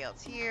somebody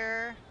else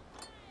here.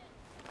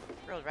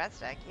 Grilled rat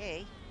stack,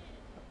 yay.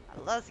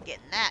 I love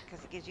getting that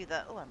because it gives you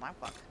the alarm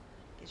clock.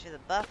 Gives you the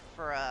buff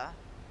for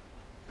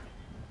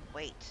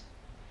weight.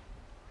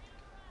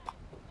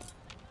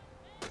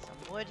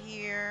 Some wood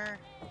here.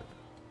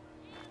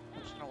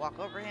 I'm just gonna walk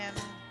over him.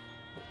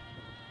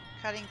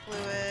 Cutting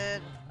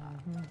fluid.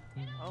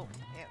 Oh,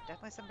 yeah,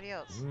 definitely somebody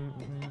else.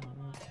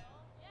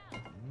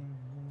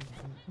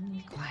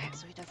 Be quiet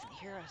so he doesn't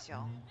hear us,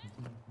 y'all.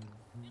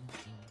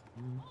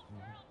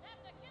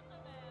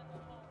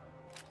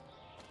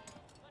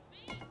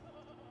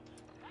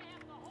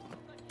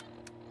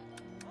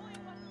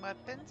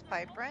 Weapons,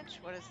 pipe wrench.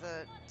 What is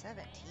the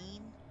 17?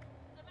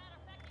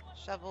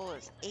 Shovel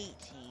is 18.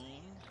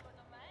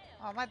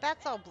 Oh, my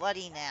bat's all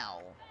bloody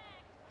now.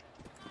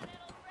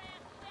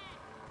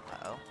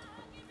 Uh-oh.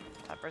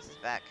 Toppers is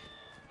back.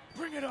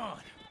 Bring it on!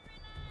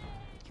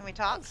 Can we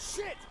talk? Oh,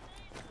 shit!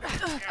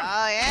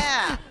 Oh,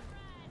 yeah!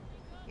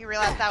 You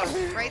realized that was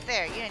right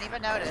there. You didn't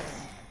even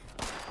notice.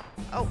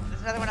 Oh,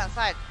 there's another one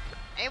outside.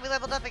 Hey, we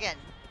leveled up again.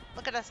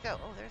 Look at us go.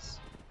 Oh, there's...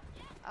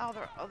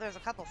 there's a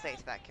couple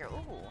safes back here.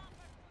 Ooh.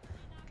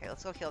 Okay,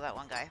 let's go kill that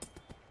one guy.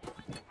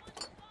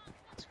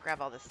 Let's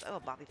grab all this. Oh,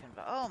 bobby pin.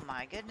 Oh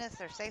my goodness,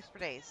 they're safes for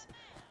days.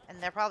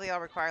 And they're probably all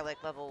require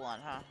like level 1,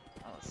 huh?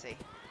 Oh, let's see.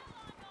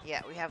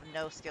 Yeah, we have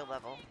no skill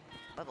level.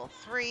 Level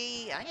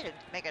 3. I need to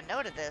make a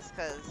note of this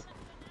because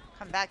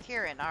come back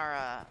here in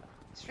our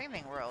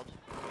streaming world.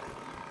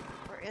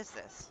 Where is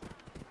this?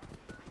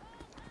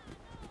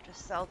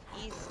 Just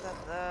southeast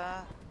of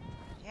the...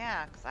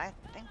 Yeah, because I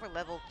think we're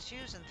level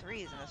 2s and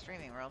 3s in the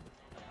streaming world.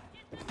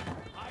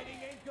 Hiding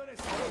ain't gonna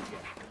save you.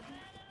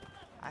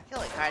 I feel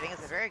like hiding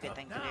is a very good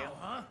thing to do. Now,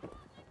 huh?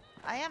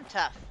 I am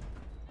tough.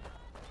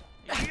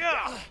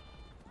 Yeah!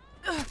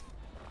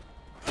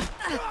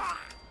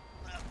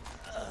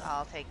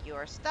 I'll take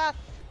your stuff.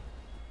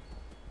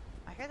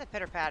 I hear the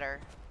pitter-patter.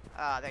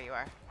 Ah, there you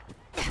are.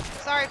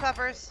 Sorry,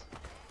 puppers.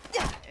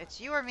 It's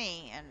you or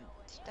me, and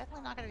it's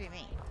definitely not going to be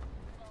me.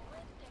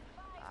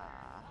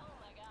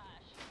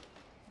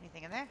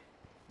 Anything in there?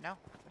 No?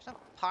 There's no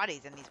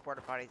potties in these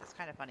porta potties. It's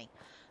kind of funny.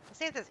 Let's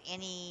see if there's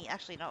any...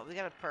 Actually, no. We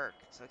got a perk.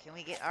 So can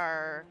we get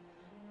our...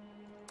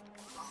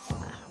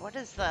 What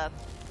is the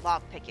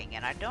lock picking?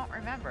 And I don't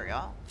remember,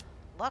 y'all.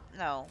 Luck?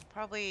 No.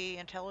 Probably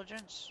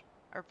intelligence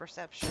or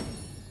perception.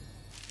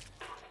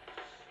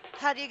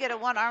 How do you get a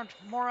one-armed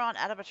moron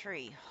out of a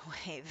tree?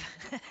 Wave.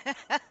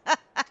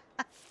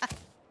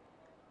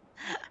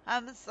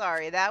 I'm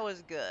sorry. That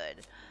was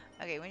good.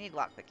 Okay, we need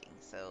lockpicking.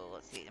 So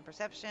let's see. In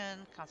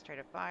perception,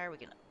 concentrated fire. We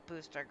can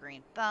boost our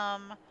green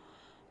thumb.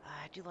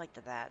 I do like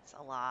the bats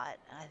a lot,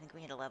 and I think we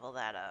need to level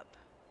that up.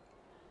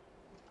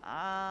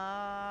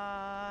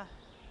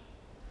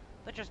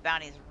 Butcher's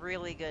Bounty is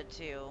really good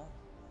too.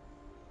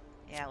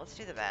 Yeah, let's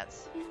do the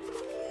bats.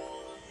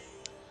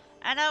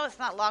 I know it's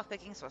not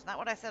lockpicking, so it's not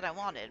what I said I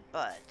wanted,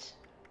 but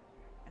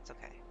it's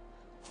okay.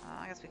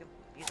 I guess we can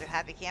use a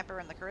happy camper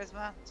in the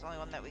charisma. It's the only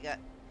one that we got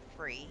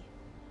free.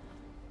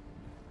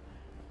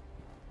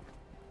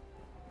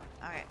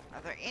 Alright,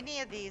 are there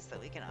any of these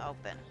that we can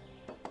open?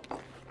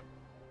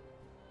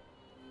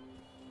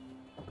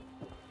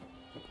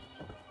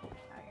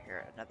 I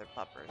hear another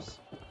puppers.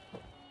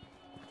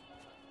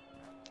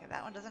 Okay,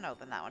 that one doesn't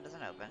open, that one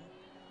doesn't open.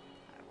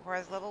 That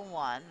requires level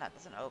 1, that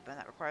doesn't open.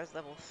 That requires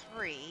level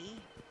 3.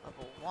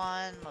 Level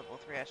 1, level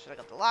 3, I should have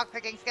got the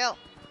lockpicking skill.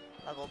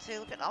 Level 2,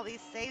 look at all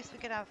these safes we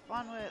could have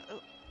fun with.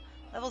 Ooh,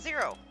 level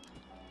 0.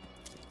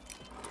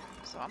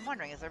 So I'm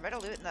wondering, is there better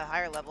loot in the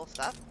higher level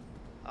stuff?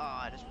 Oh,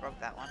 I just broke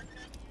that one.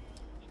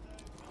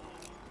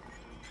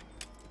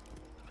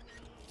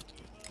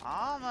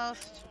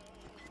 Almost.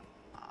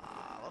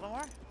 A little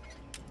more?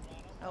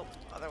 Nope,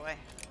 other way.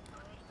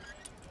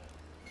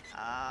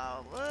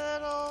 A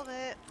little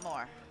bit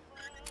more.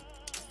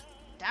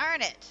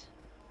 Darn it!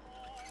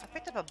 I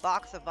picked up a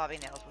box of bobby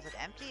nails. Was it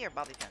empty or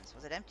bobby pins?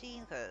 Was it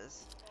empty?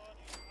 Because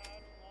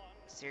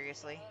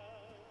seriously,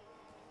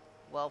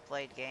 well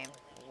played game.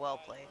 Well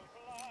played.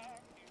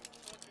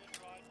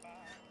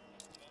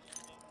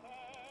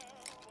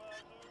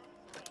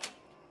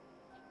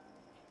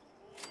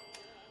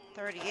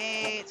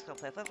 $38. Let's go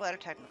play flip letter.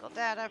 Technical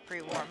data.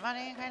 Pre-war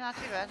money. Okay, not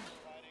too bad.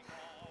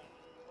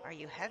 Are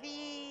you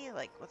heavy?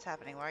 Like, what's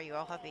happening? Why are you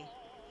all heavy?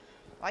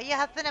 Why are you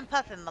huffing and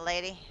puffing, my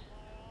lady?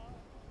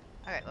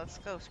 Alright, let's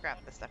go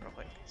scrap this stuff real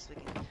quick so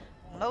we can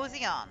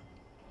mosey on.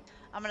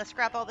 I'm going to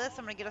scrap all this.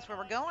 I'm going to get us where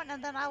we're going,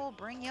 and then I will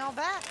bring y'all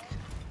back.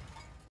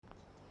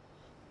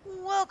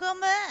 Welcome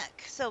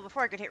back. So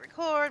before I could hit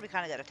record, we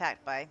kind of got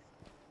attacked by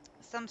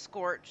some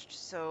scorched.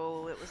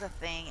 So it was a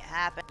thing. It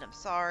happened. I'm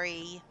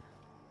sorry.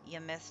 You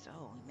missed.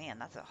 Oh, man,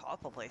 that's an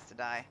awful place to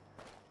die.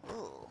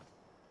 Ooh.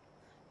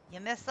 You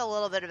missed a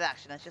little bit of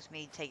action. It's just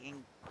me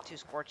taking 2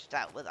 scorched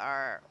out with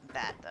our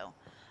bat, though.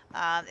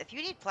 If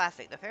you need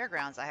plastic, the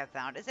fairgrounds I have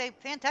found is a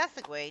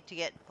fantastic way to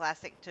get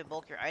plastic to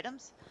bulk your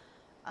items.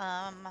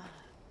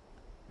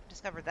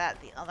 Discovered that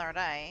the other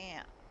day.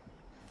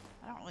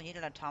 I don't really need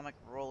an atomic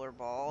roller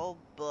ball,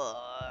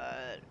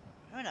 but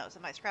who knows? I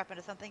might scrap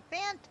into something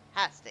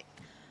fantastic.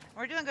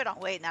 We're doing good on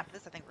weight, and after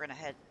this, I think we're gonna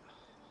head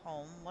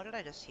home. What did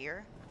I just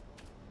hear?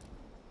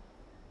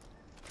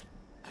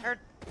 I heard.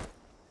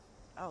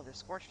 Oh, they're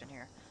scorched in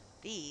here.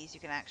 These you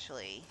can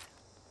actually.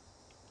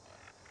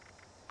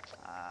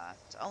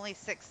 It's only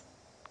 6,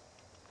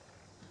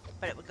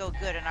 but it would go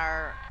good in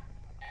our.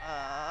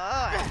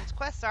 This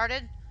quest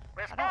started.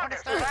 I don't want to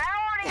start.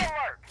 Priority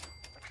alert!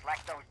 Looks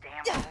like those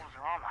damn fools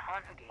are on the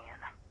hunt again.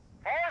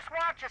 Forest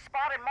Watch has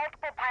spotted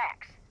multiple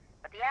packs,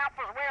 but the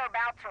Alpha's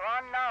whereabouts are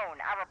unknown.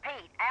 I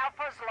repeat,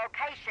 Alpha's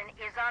location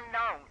is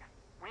unknown.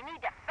 We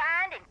need to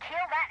find and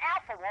kill that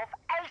Alpha Wolf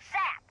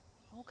ASAP.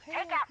 Okay,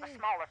 Take out the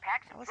smaller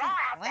packs I and wasn't draw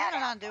out that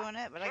planning on Alpha. doing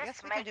it, but I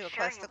guess Just we can do a make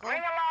sure you questicle.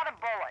 bring a lot of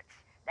bullets.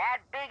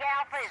 That big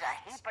Alpha is a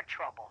heap of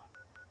trouble.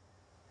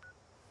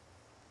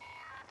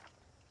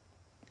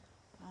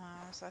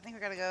 So I think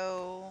we gotta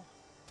go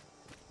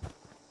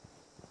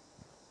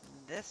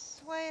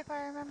this way, if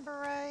I remember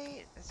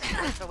right.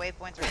 The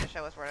waypoints are gonna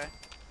show us where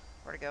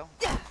to go.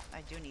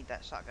 I do need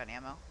that shotgun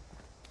ammo.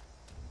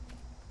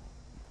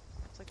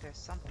 Looks like there's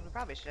something we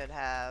probably should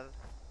have.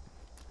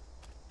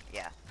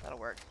 Yeah, that'll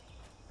work.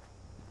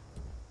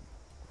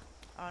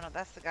 Oh no,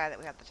 that's the guy that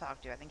we have to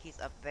talk to. I think he's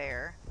up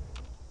there.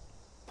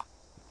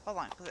 Hold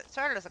on, because it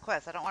started as a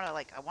quest. I don't want to,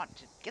 like, I want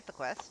to get the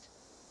quest.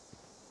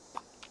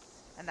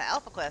 And the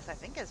Alpha quest, I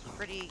think, is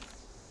pretty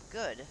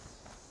good.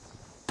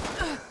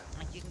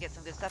 Like, you can get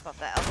some good stuff off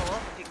that Alpha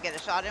Wolf if you can get a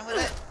shot in with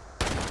it.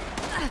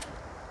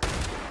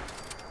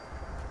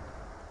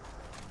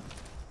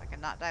 I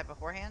can not die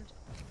beforehand.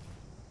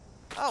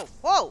 Oh,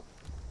 whoa!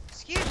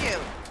 Excuse you!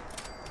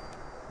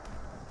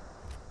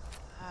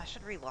 I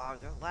should relog.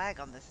 The lag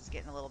on this is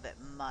getting a little bit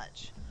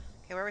much.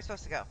 Okay, where are we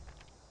supposed to go?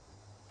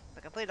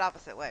 The complete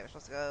opposite way. We're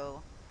supposed to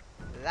go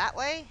that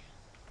way?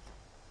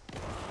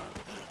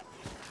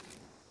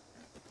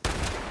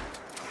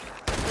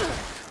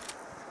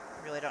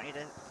 Really don't need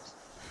to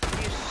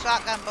use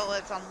shotgun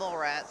bullets on mole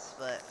rats,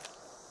 but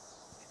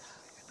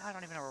I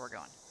don't even know where we're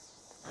going.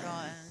 We're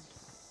going.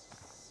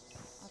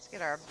 Let's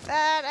get our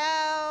bat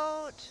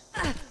out.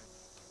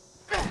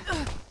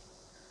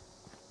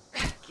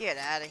 Get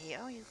out of here.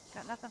 Oh, you've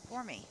got nothing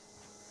for me.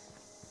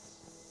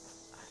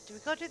 Do we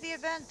go to the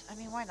event? I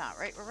mean, why not,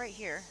 right? We're right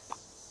here.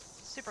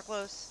 Super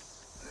close.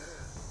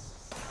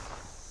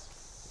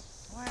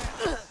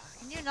 Where?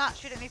 Can you not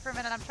shoot at me for a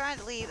minute? I'm trying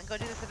to leave and go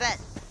do this event.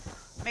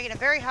 You're making it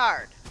very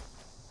hard.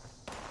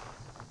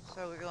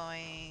 So we're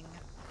going...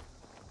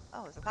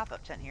 Oh, there's a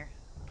pop-up tent here.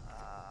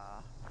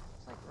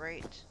 It's like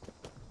right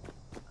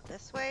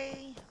this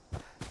way.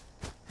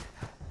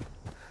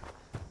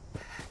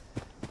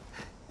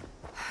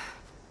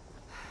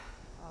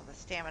 Oh, the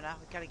stamina.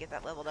 We gotta get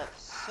that leveled up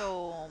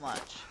so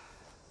much.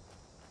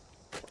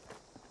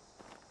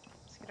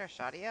 Let's get our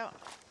shoddy out.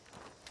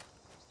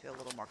 Just feel a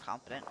little more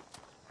confident.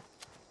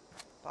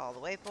 Follow the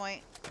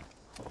waypoint.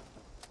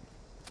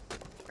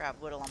 Grab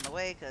wood along the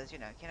way, because, you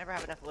know, you can never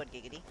have enough wood,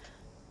 giggity.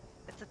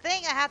 It's a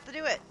thing, I have to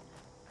do it!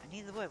 I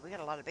need the wood, we got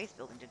a lot of base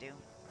building to do.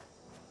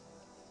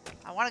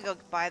 I want to go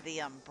buy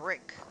the,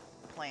 brick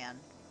plan.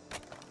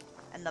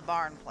 And the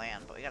barn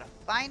plan, but we gotta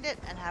find it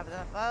and have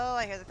enough. Oh,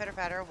 I hear the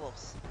pitter-patter of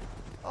wolves.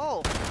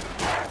 Oh!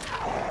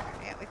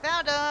 Yeah, we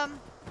found them!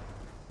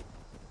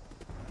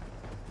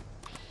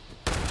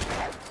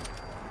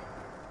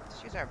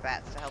 Let's use our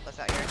bats to help us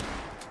out here.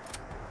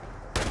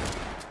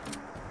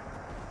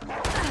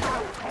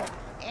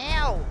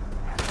 Ow!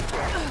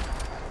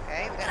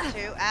 Okay, we got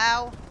 2.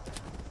 Ow!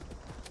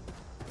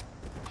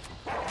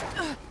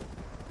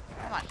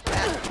 Come on,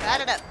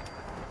 bat it up.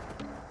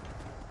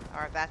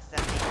 Our bat's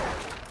empty.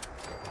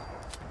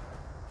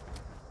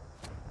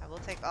 I will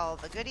take all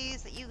the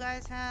goodies that you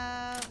guys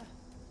have.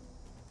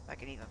 If I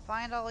can even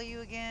find all of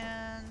you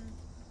again.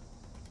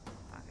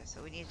 Okay,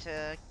 so we need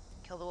to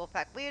kill the wolf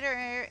pack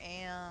leader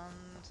and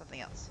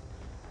something else.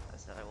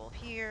 There's another wolf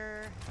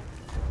here.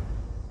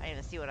 I didn't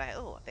even see what I...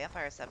 Oh, a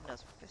Vampire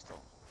 7-dose pistol.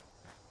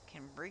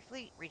 Can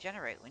briefly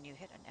regenerate when you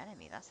hit an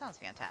enemy. That sounds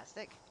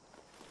fantastic.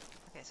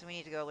 Okay, so we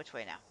need to go which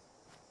way now?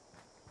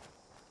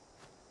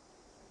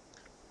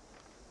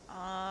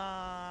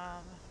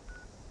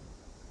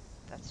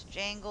 That's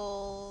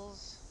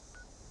Jangles.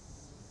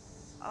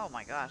 Oh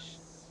my gosh.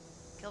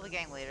 Kill the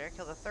gang leader.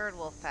 Kill the third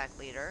wolf pack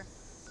leader.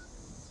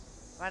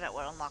 Find out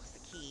what unlocks the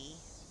key.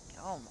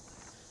 Oh my.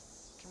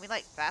 Can we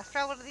like fast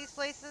travel to these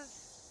places?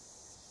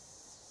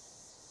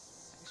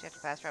 I guess you have to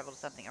fast travel to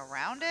something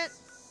around it.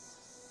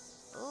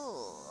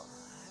 Ooh,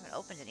 I haven't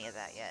opened any of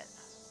that yet.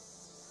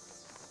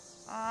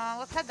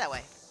 Let's head that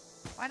way.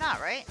 Why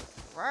not, right?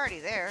 We're already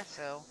there,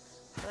 so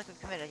I feel like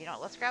we've committed. You know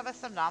what, let's grab us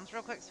some noms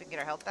real quick so we can get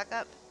our health back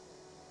up.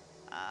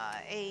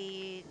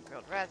 Aid,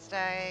 grilled rat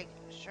stag,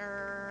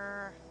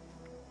 sure.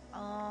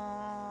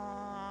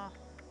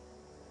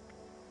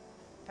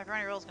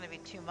 Pepperoni roll is going to be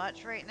too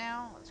much right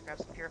now. Let's grab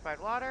some purified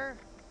water.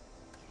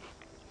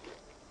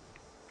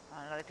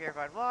 Another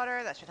purified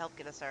water. That should help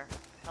get us our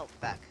health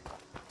back.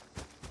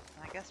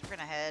 And I guess we're going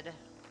to head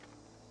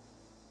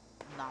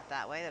not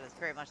that way. That is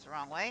very much the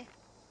wrong way.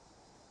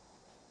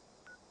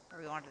 Or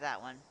are we going to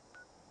that one?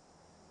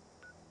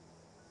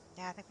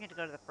 Yeah, I think we need to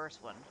go to the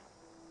first one.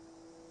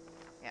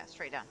 Yeah,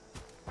 straight down.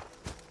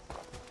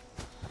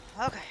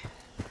 Okay.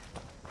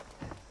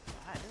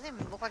 It doesn't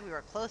even look like we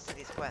were close to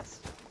these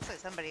quests. Looks like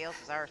somebody else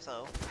is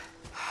also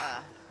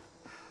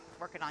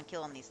working on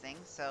killing these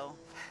things, so...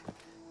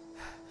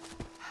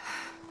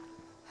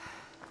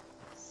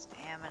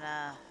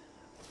 Stamina.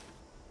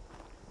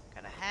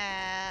 Got a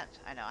hat.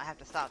 I know, I have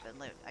to stop and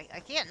loot. I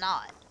can't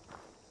not.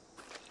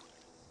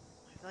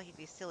 I feel like you'd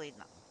be silly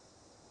not.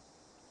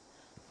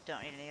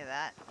 Don't need any of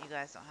that. You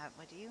guys don't have...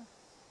 What do you?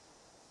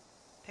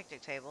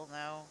 Picnic table.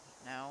 No.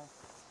 No.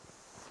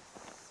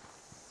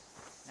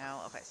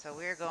 No. Okay, so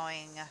we're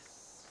going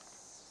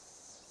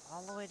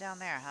all the way down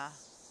there, huh?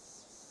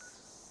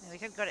 I mean, we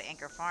could go to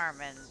Anchor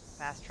Farm and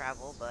fast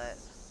travel, but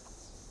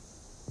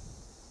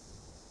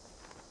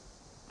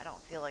I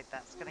don't feel like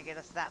that's going to get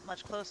us that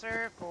much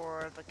closer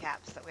for the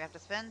caps that we have to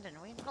spend, and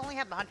we only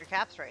have 100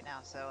 caps right now,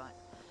 so I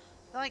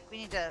feel like we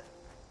need to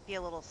be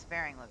a little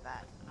sparing with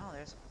that. Oh,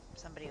 there's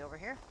somebody over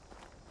here.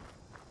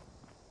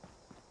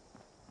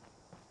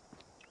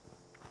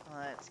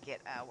 Let's get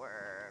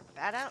our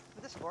bat out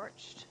for the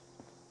Scorched.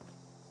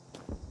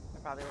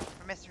 They're probably looking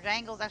for Mr.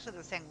 Jangles. Actually,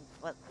 they're the same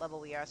level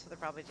we are, so they're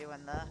probably doing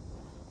the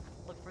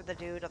look for the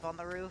dude up on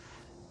the roof.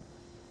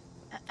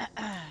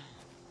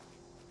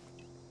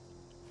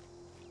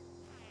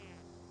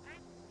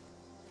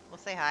 We'll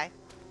say hi.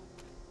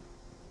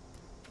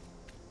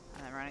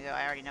 And then we're gonna go.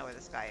 I already know where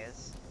this guy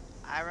is.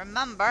 I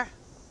remember.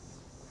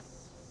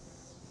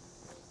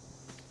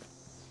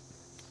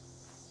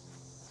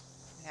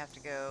 We have to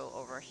go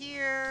over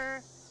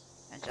here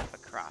and jump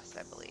across,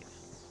 I believe.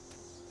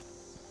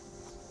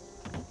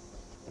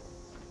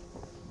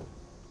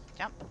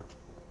 Jump.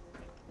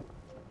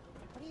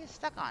 What are you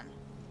stuck on?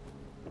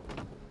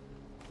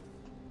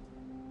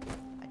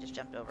 I just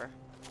jumped over.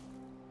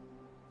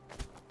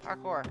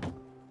 Parkour.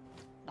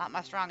 Not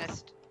my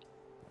strongest.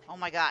 Oh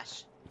my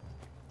gosh.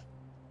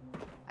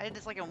 I did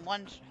this like in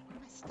one... What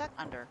am I stuck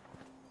under?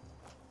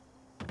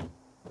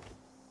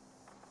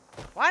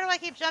 Why do I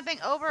keep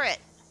jumping over it?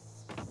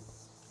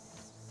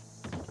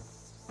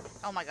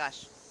 Oh my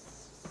gosh.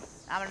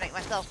 I'm gonna make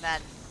myself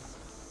mad.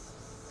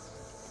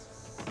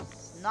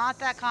 It's not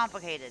that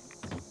complicated.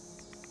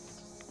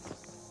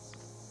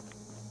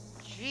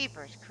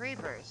 Jeepers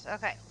creepers.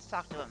 Okay, let's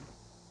talk to him.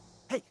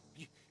 Hey,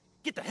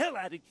 get the hell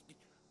out of here.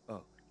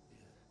 Oh,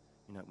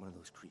 you're not one of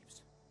those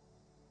creeps.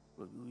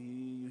 Well,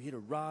 you here to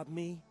rob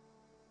me?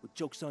 Well,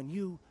 joke's on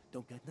you.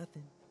 Don't got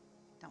nothing.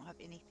 Don't have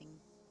anything.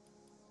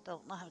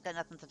 Don't have got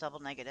nothing to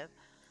double negative.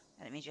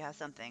 And it means you have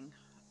something.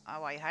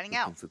 Oh, why are you hiding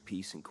out? Looking for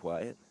peace and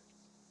quiet?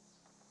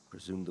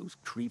 Presume those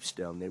creeps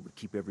down there would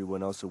keep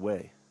everyone else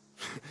away.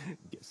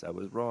 Guess I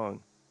was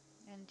wrong.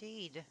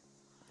 Indeed.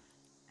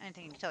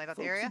 Anything you can tell me about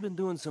the Folks area? have been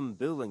doing some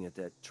building at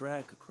that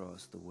track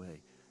across the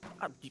way.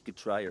 You could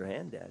try your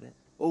hand at it.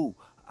 Oh,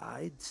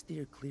 I'd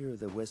steer clear of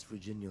the West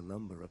Virginia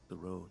lumber up the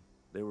road.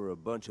 There were a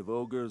bunch of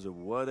ogres or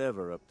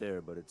whatever up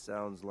there, but it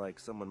sounds like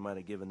someone might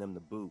have given them the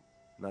boot.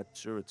 Not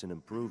sure it's an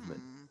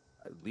improvement.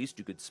 At least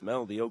you could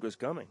smell the ogres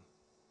coming.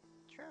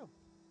 True.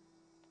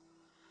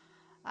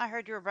 I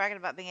heard you were bragging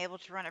about being able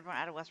to run everyone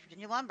out of West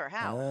Virginia lumber.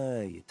 How? Ah,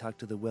 you talked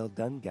to the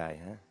well-done guy,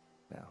 huh?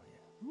 Well,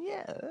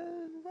 yeah,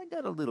 I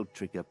got a little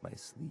trick up my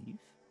sleeve.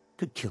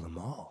 Could kill them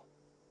all,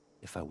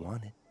 if I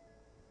wanted.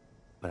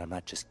 But I'm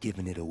not just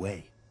giving it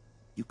away.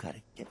 You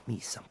gotta get me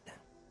something.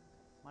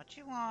 What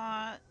you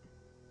want?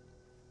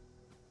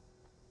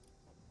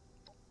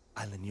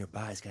 Island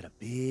nearby's got a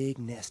big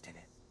nest in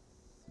it.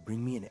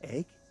 Bring me an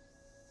egg?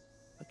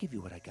 I'll give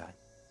you what I got.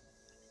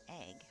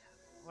 Egg?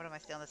 What am I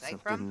stealing this egg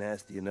Something from?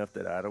 nasty enough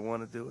that I don't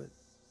want to do it?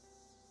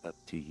 Up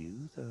to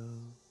you, though.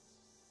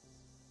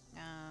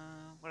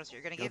 What else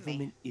you're gonna give me?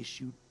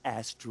 Government-issued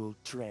astral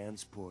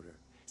transporter.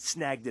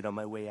 Snagged it on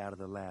my way out of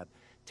the lab.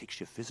 Takes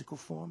your physical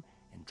form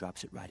and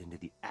drops it right into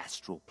the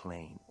astral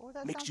plane. Oh,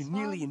 that Makes sounds you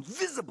nearly fun.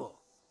 invisible.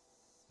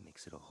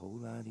 Makes it a whole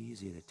lot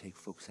easier to take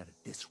folks out of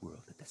this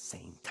world at the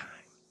same time.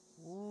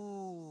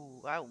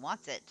 Ooh, I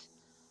want it.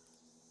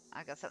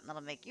 I got something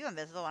that'll make you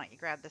invisible. Why don't you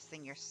grab this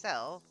thing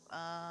yourself?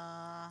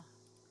 I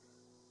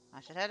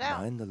should head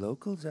out. Mind the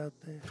locals out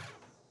there.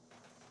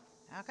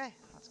 Okay,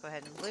 let's go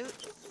ahead and loot.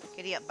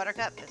 Giddy up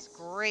Buttercup is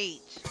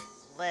great.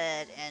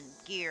 Lead and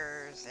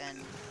gears and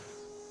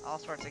all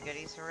sorts of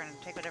goodies. So we're going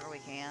to take whatever we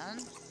can.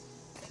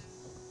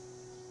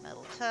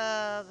 Metal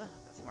tub.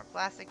 Got some more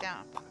plastic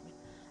down.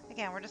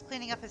 Again, we're just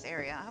cleaning up his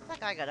area. I hope that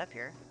guy got up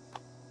here.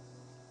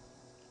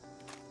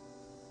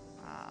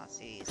 Let's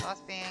see.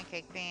 Saucepan,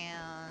 cake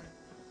pan.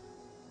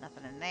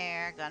 Nothing in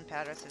there.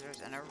 Gunpowder,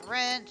 scissors, and a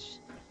wrench.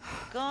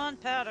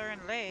 Gunpowder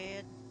and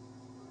lead.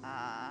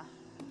 I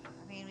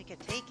mean, we could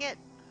take it.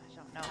 I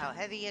don't know how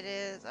heavy it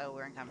is. Oh,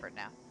 we're encumbered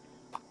now.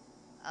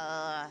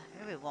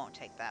 Maybe we won't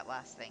take that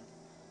last thing.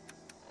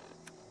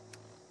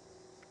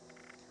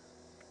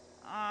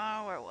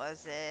 Oh, where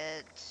was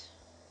it?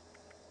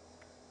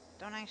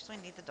 Don't actually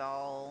need the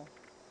doll.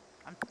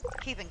 I'm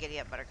keeping Giddy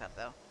Up Buttercup,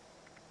 though.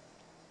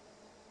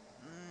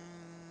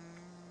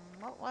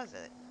 What was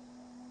it?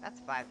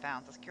 That's 5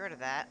 pounds. Let's get rid of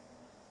that.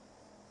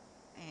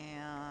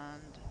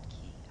 And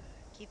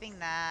keeping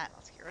that.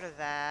 Let's get rid of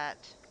that.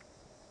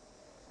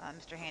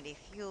 Mr. Handy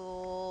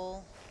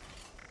Fuel.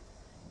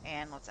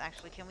 And let's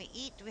actually, can we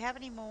eat? Do we have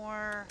any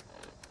more?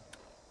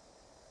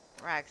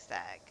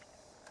 Ragstag.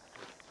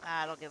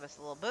 That'll give us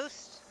a little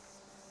boost.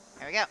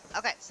 There we go.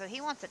 Okay, so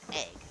he wants an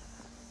egg.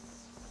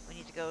 We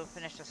need to go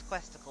finish this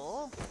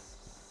questicle.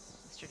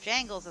 Mr.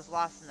 Jangles is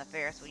lost in the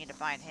fair, so we need to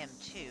find him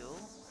too.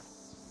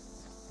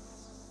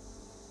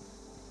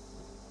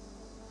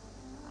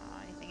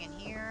 Anything in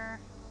here?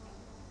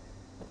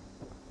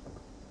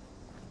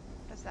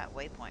 What is that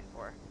waypoint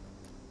for?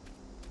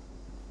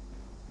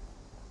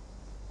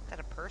 Is that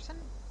a person?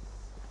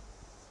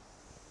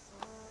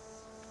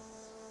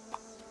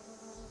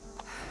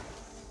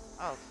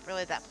 Oh,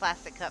 really? That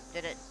plastic cup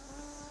did it?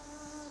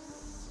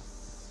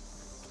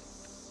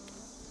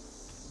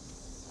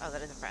 Oh,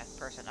 that is a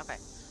person. Okay.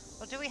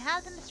 Well, do we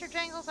have the Mr.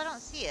 Jangles? I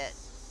don't see it.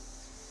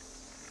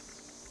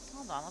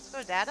 Hold on. Let's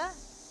go data.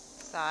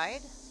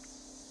 Side.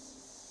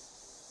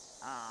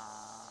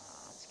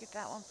 Let's get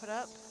that one put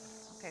up.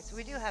 Okay, so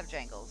we do have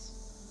Jangles.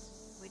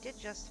 We did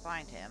just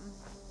find him.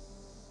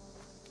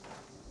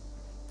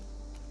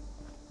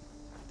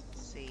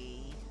 Let's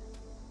see.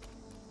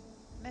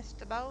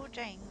 Mr.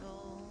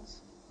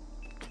 Bojangles.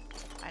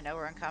 I know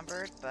we're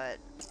encumbered, but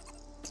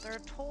they're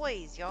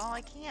toys, y'all.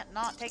 I can't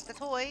not take the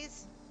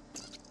toys.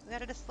 We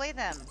gotta display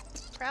them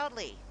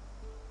proudly.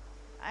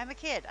 I'm a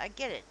kid. I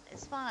get it.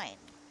 It's fine.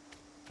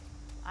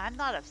 I'm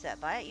not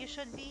upset by it. You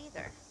shouldn't be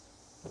either.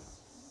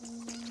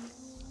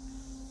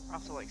 We're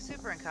also like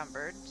super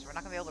encumbered, so we're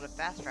not gonna be able to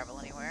fast travel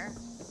anywhere.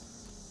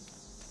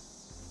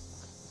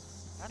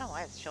 I don't know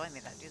why it's showing me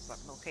that dude's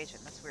location.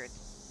 That's weird.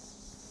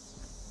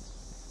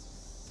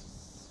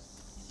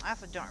 I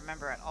also don't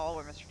remember at all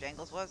where Mr.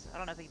 Jangles was. I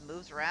don't know if he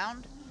moves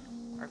around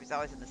or if he's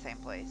always in the same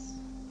place.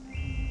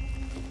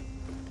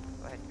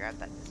 Go ahead and grab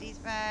that disease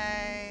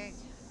bag.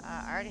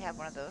 I already have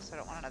one of those, so I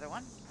don't want another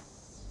one.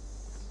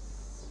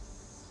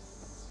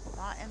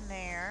 Not in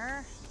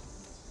there.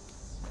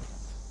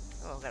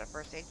 Oh, got a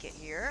first aid kit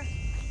here.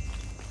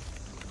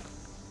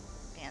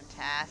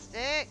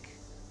 Fantastic.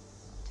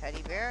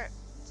 Teddy bear.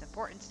 It's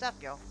important stuff,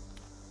 y'all.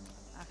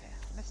 Okay.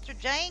 Mr.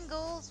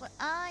 Jangles, what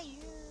are you?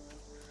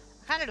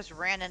 I kind of just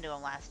ran into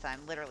him last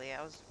time, literally.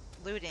 I was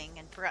looting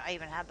and forgot I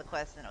even had the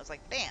quest, and it was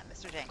like, bam,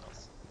 Mr.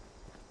 Jangles.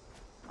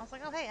 I was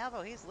like, oh, hey,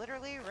 Alvo, he's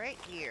literally right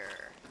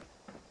here.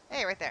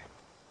 Hey, right there.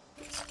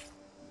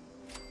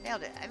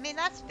 Nailed it. I mean,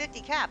 that's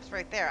 50 caps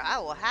right there. I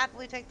will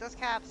happily take those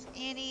caps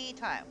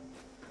anytime.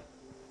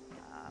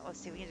 Let's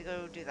see, we need to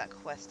go do that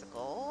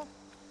questicle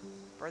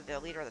for the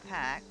leader of the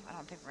pack. I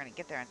don't think we're going to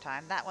get there in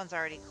time. That one's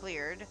already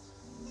cleared,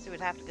 so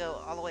we'd have to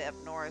go all the way up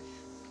north.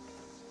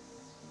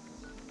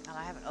 And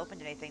I haven't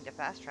opened anything to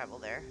fast travel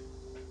there.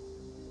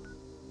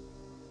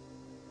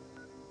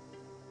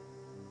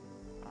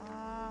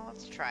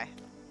 Let's try.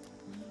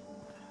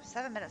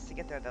 7 minutes to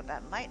get there, though.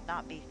 That might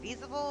not be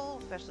feasible,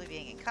 especially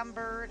being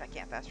encumbered. I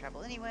can't fast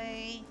travel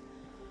anyway.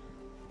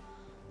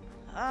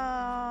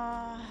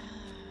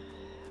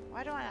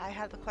 Why don't I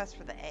have the quest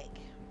for the egg?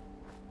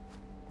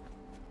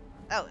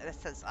 Oh, it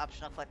says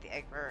optional collect the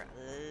egg for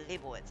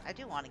Leibowitz. I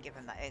do want to give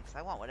him the eggs.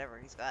 I want whatever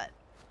he's got.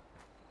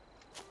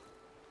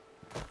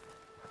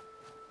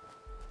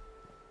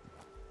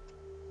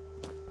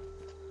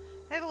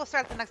 Maybe we'll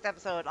start the next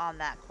episode on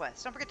that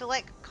quest. Don't forget to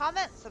like,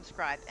 comment,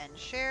 subscribe, and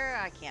share.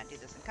 I can't do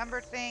this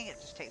encumbered thing. It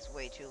just takes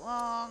way too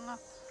long.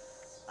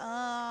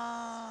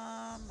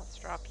 Let's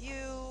drop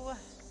you.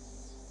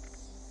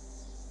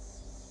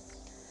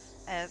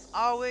 As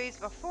always,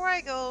 before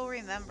I go,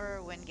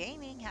 remember, when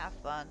gaming, have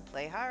fun,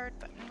 play hard,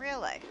 but in real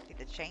life, be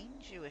the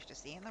change you wish to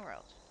see in the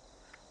world.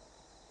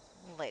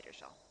 Later,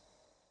 y'all.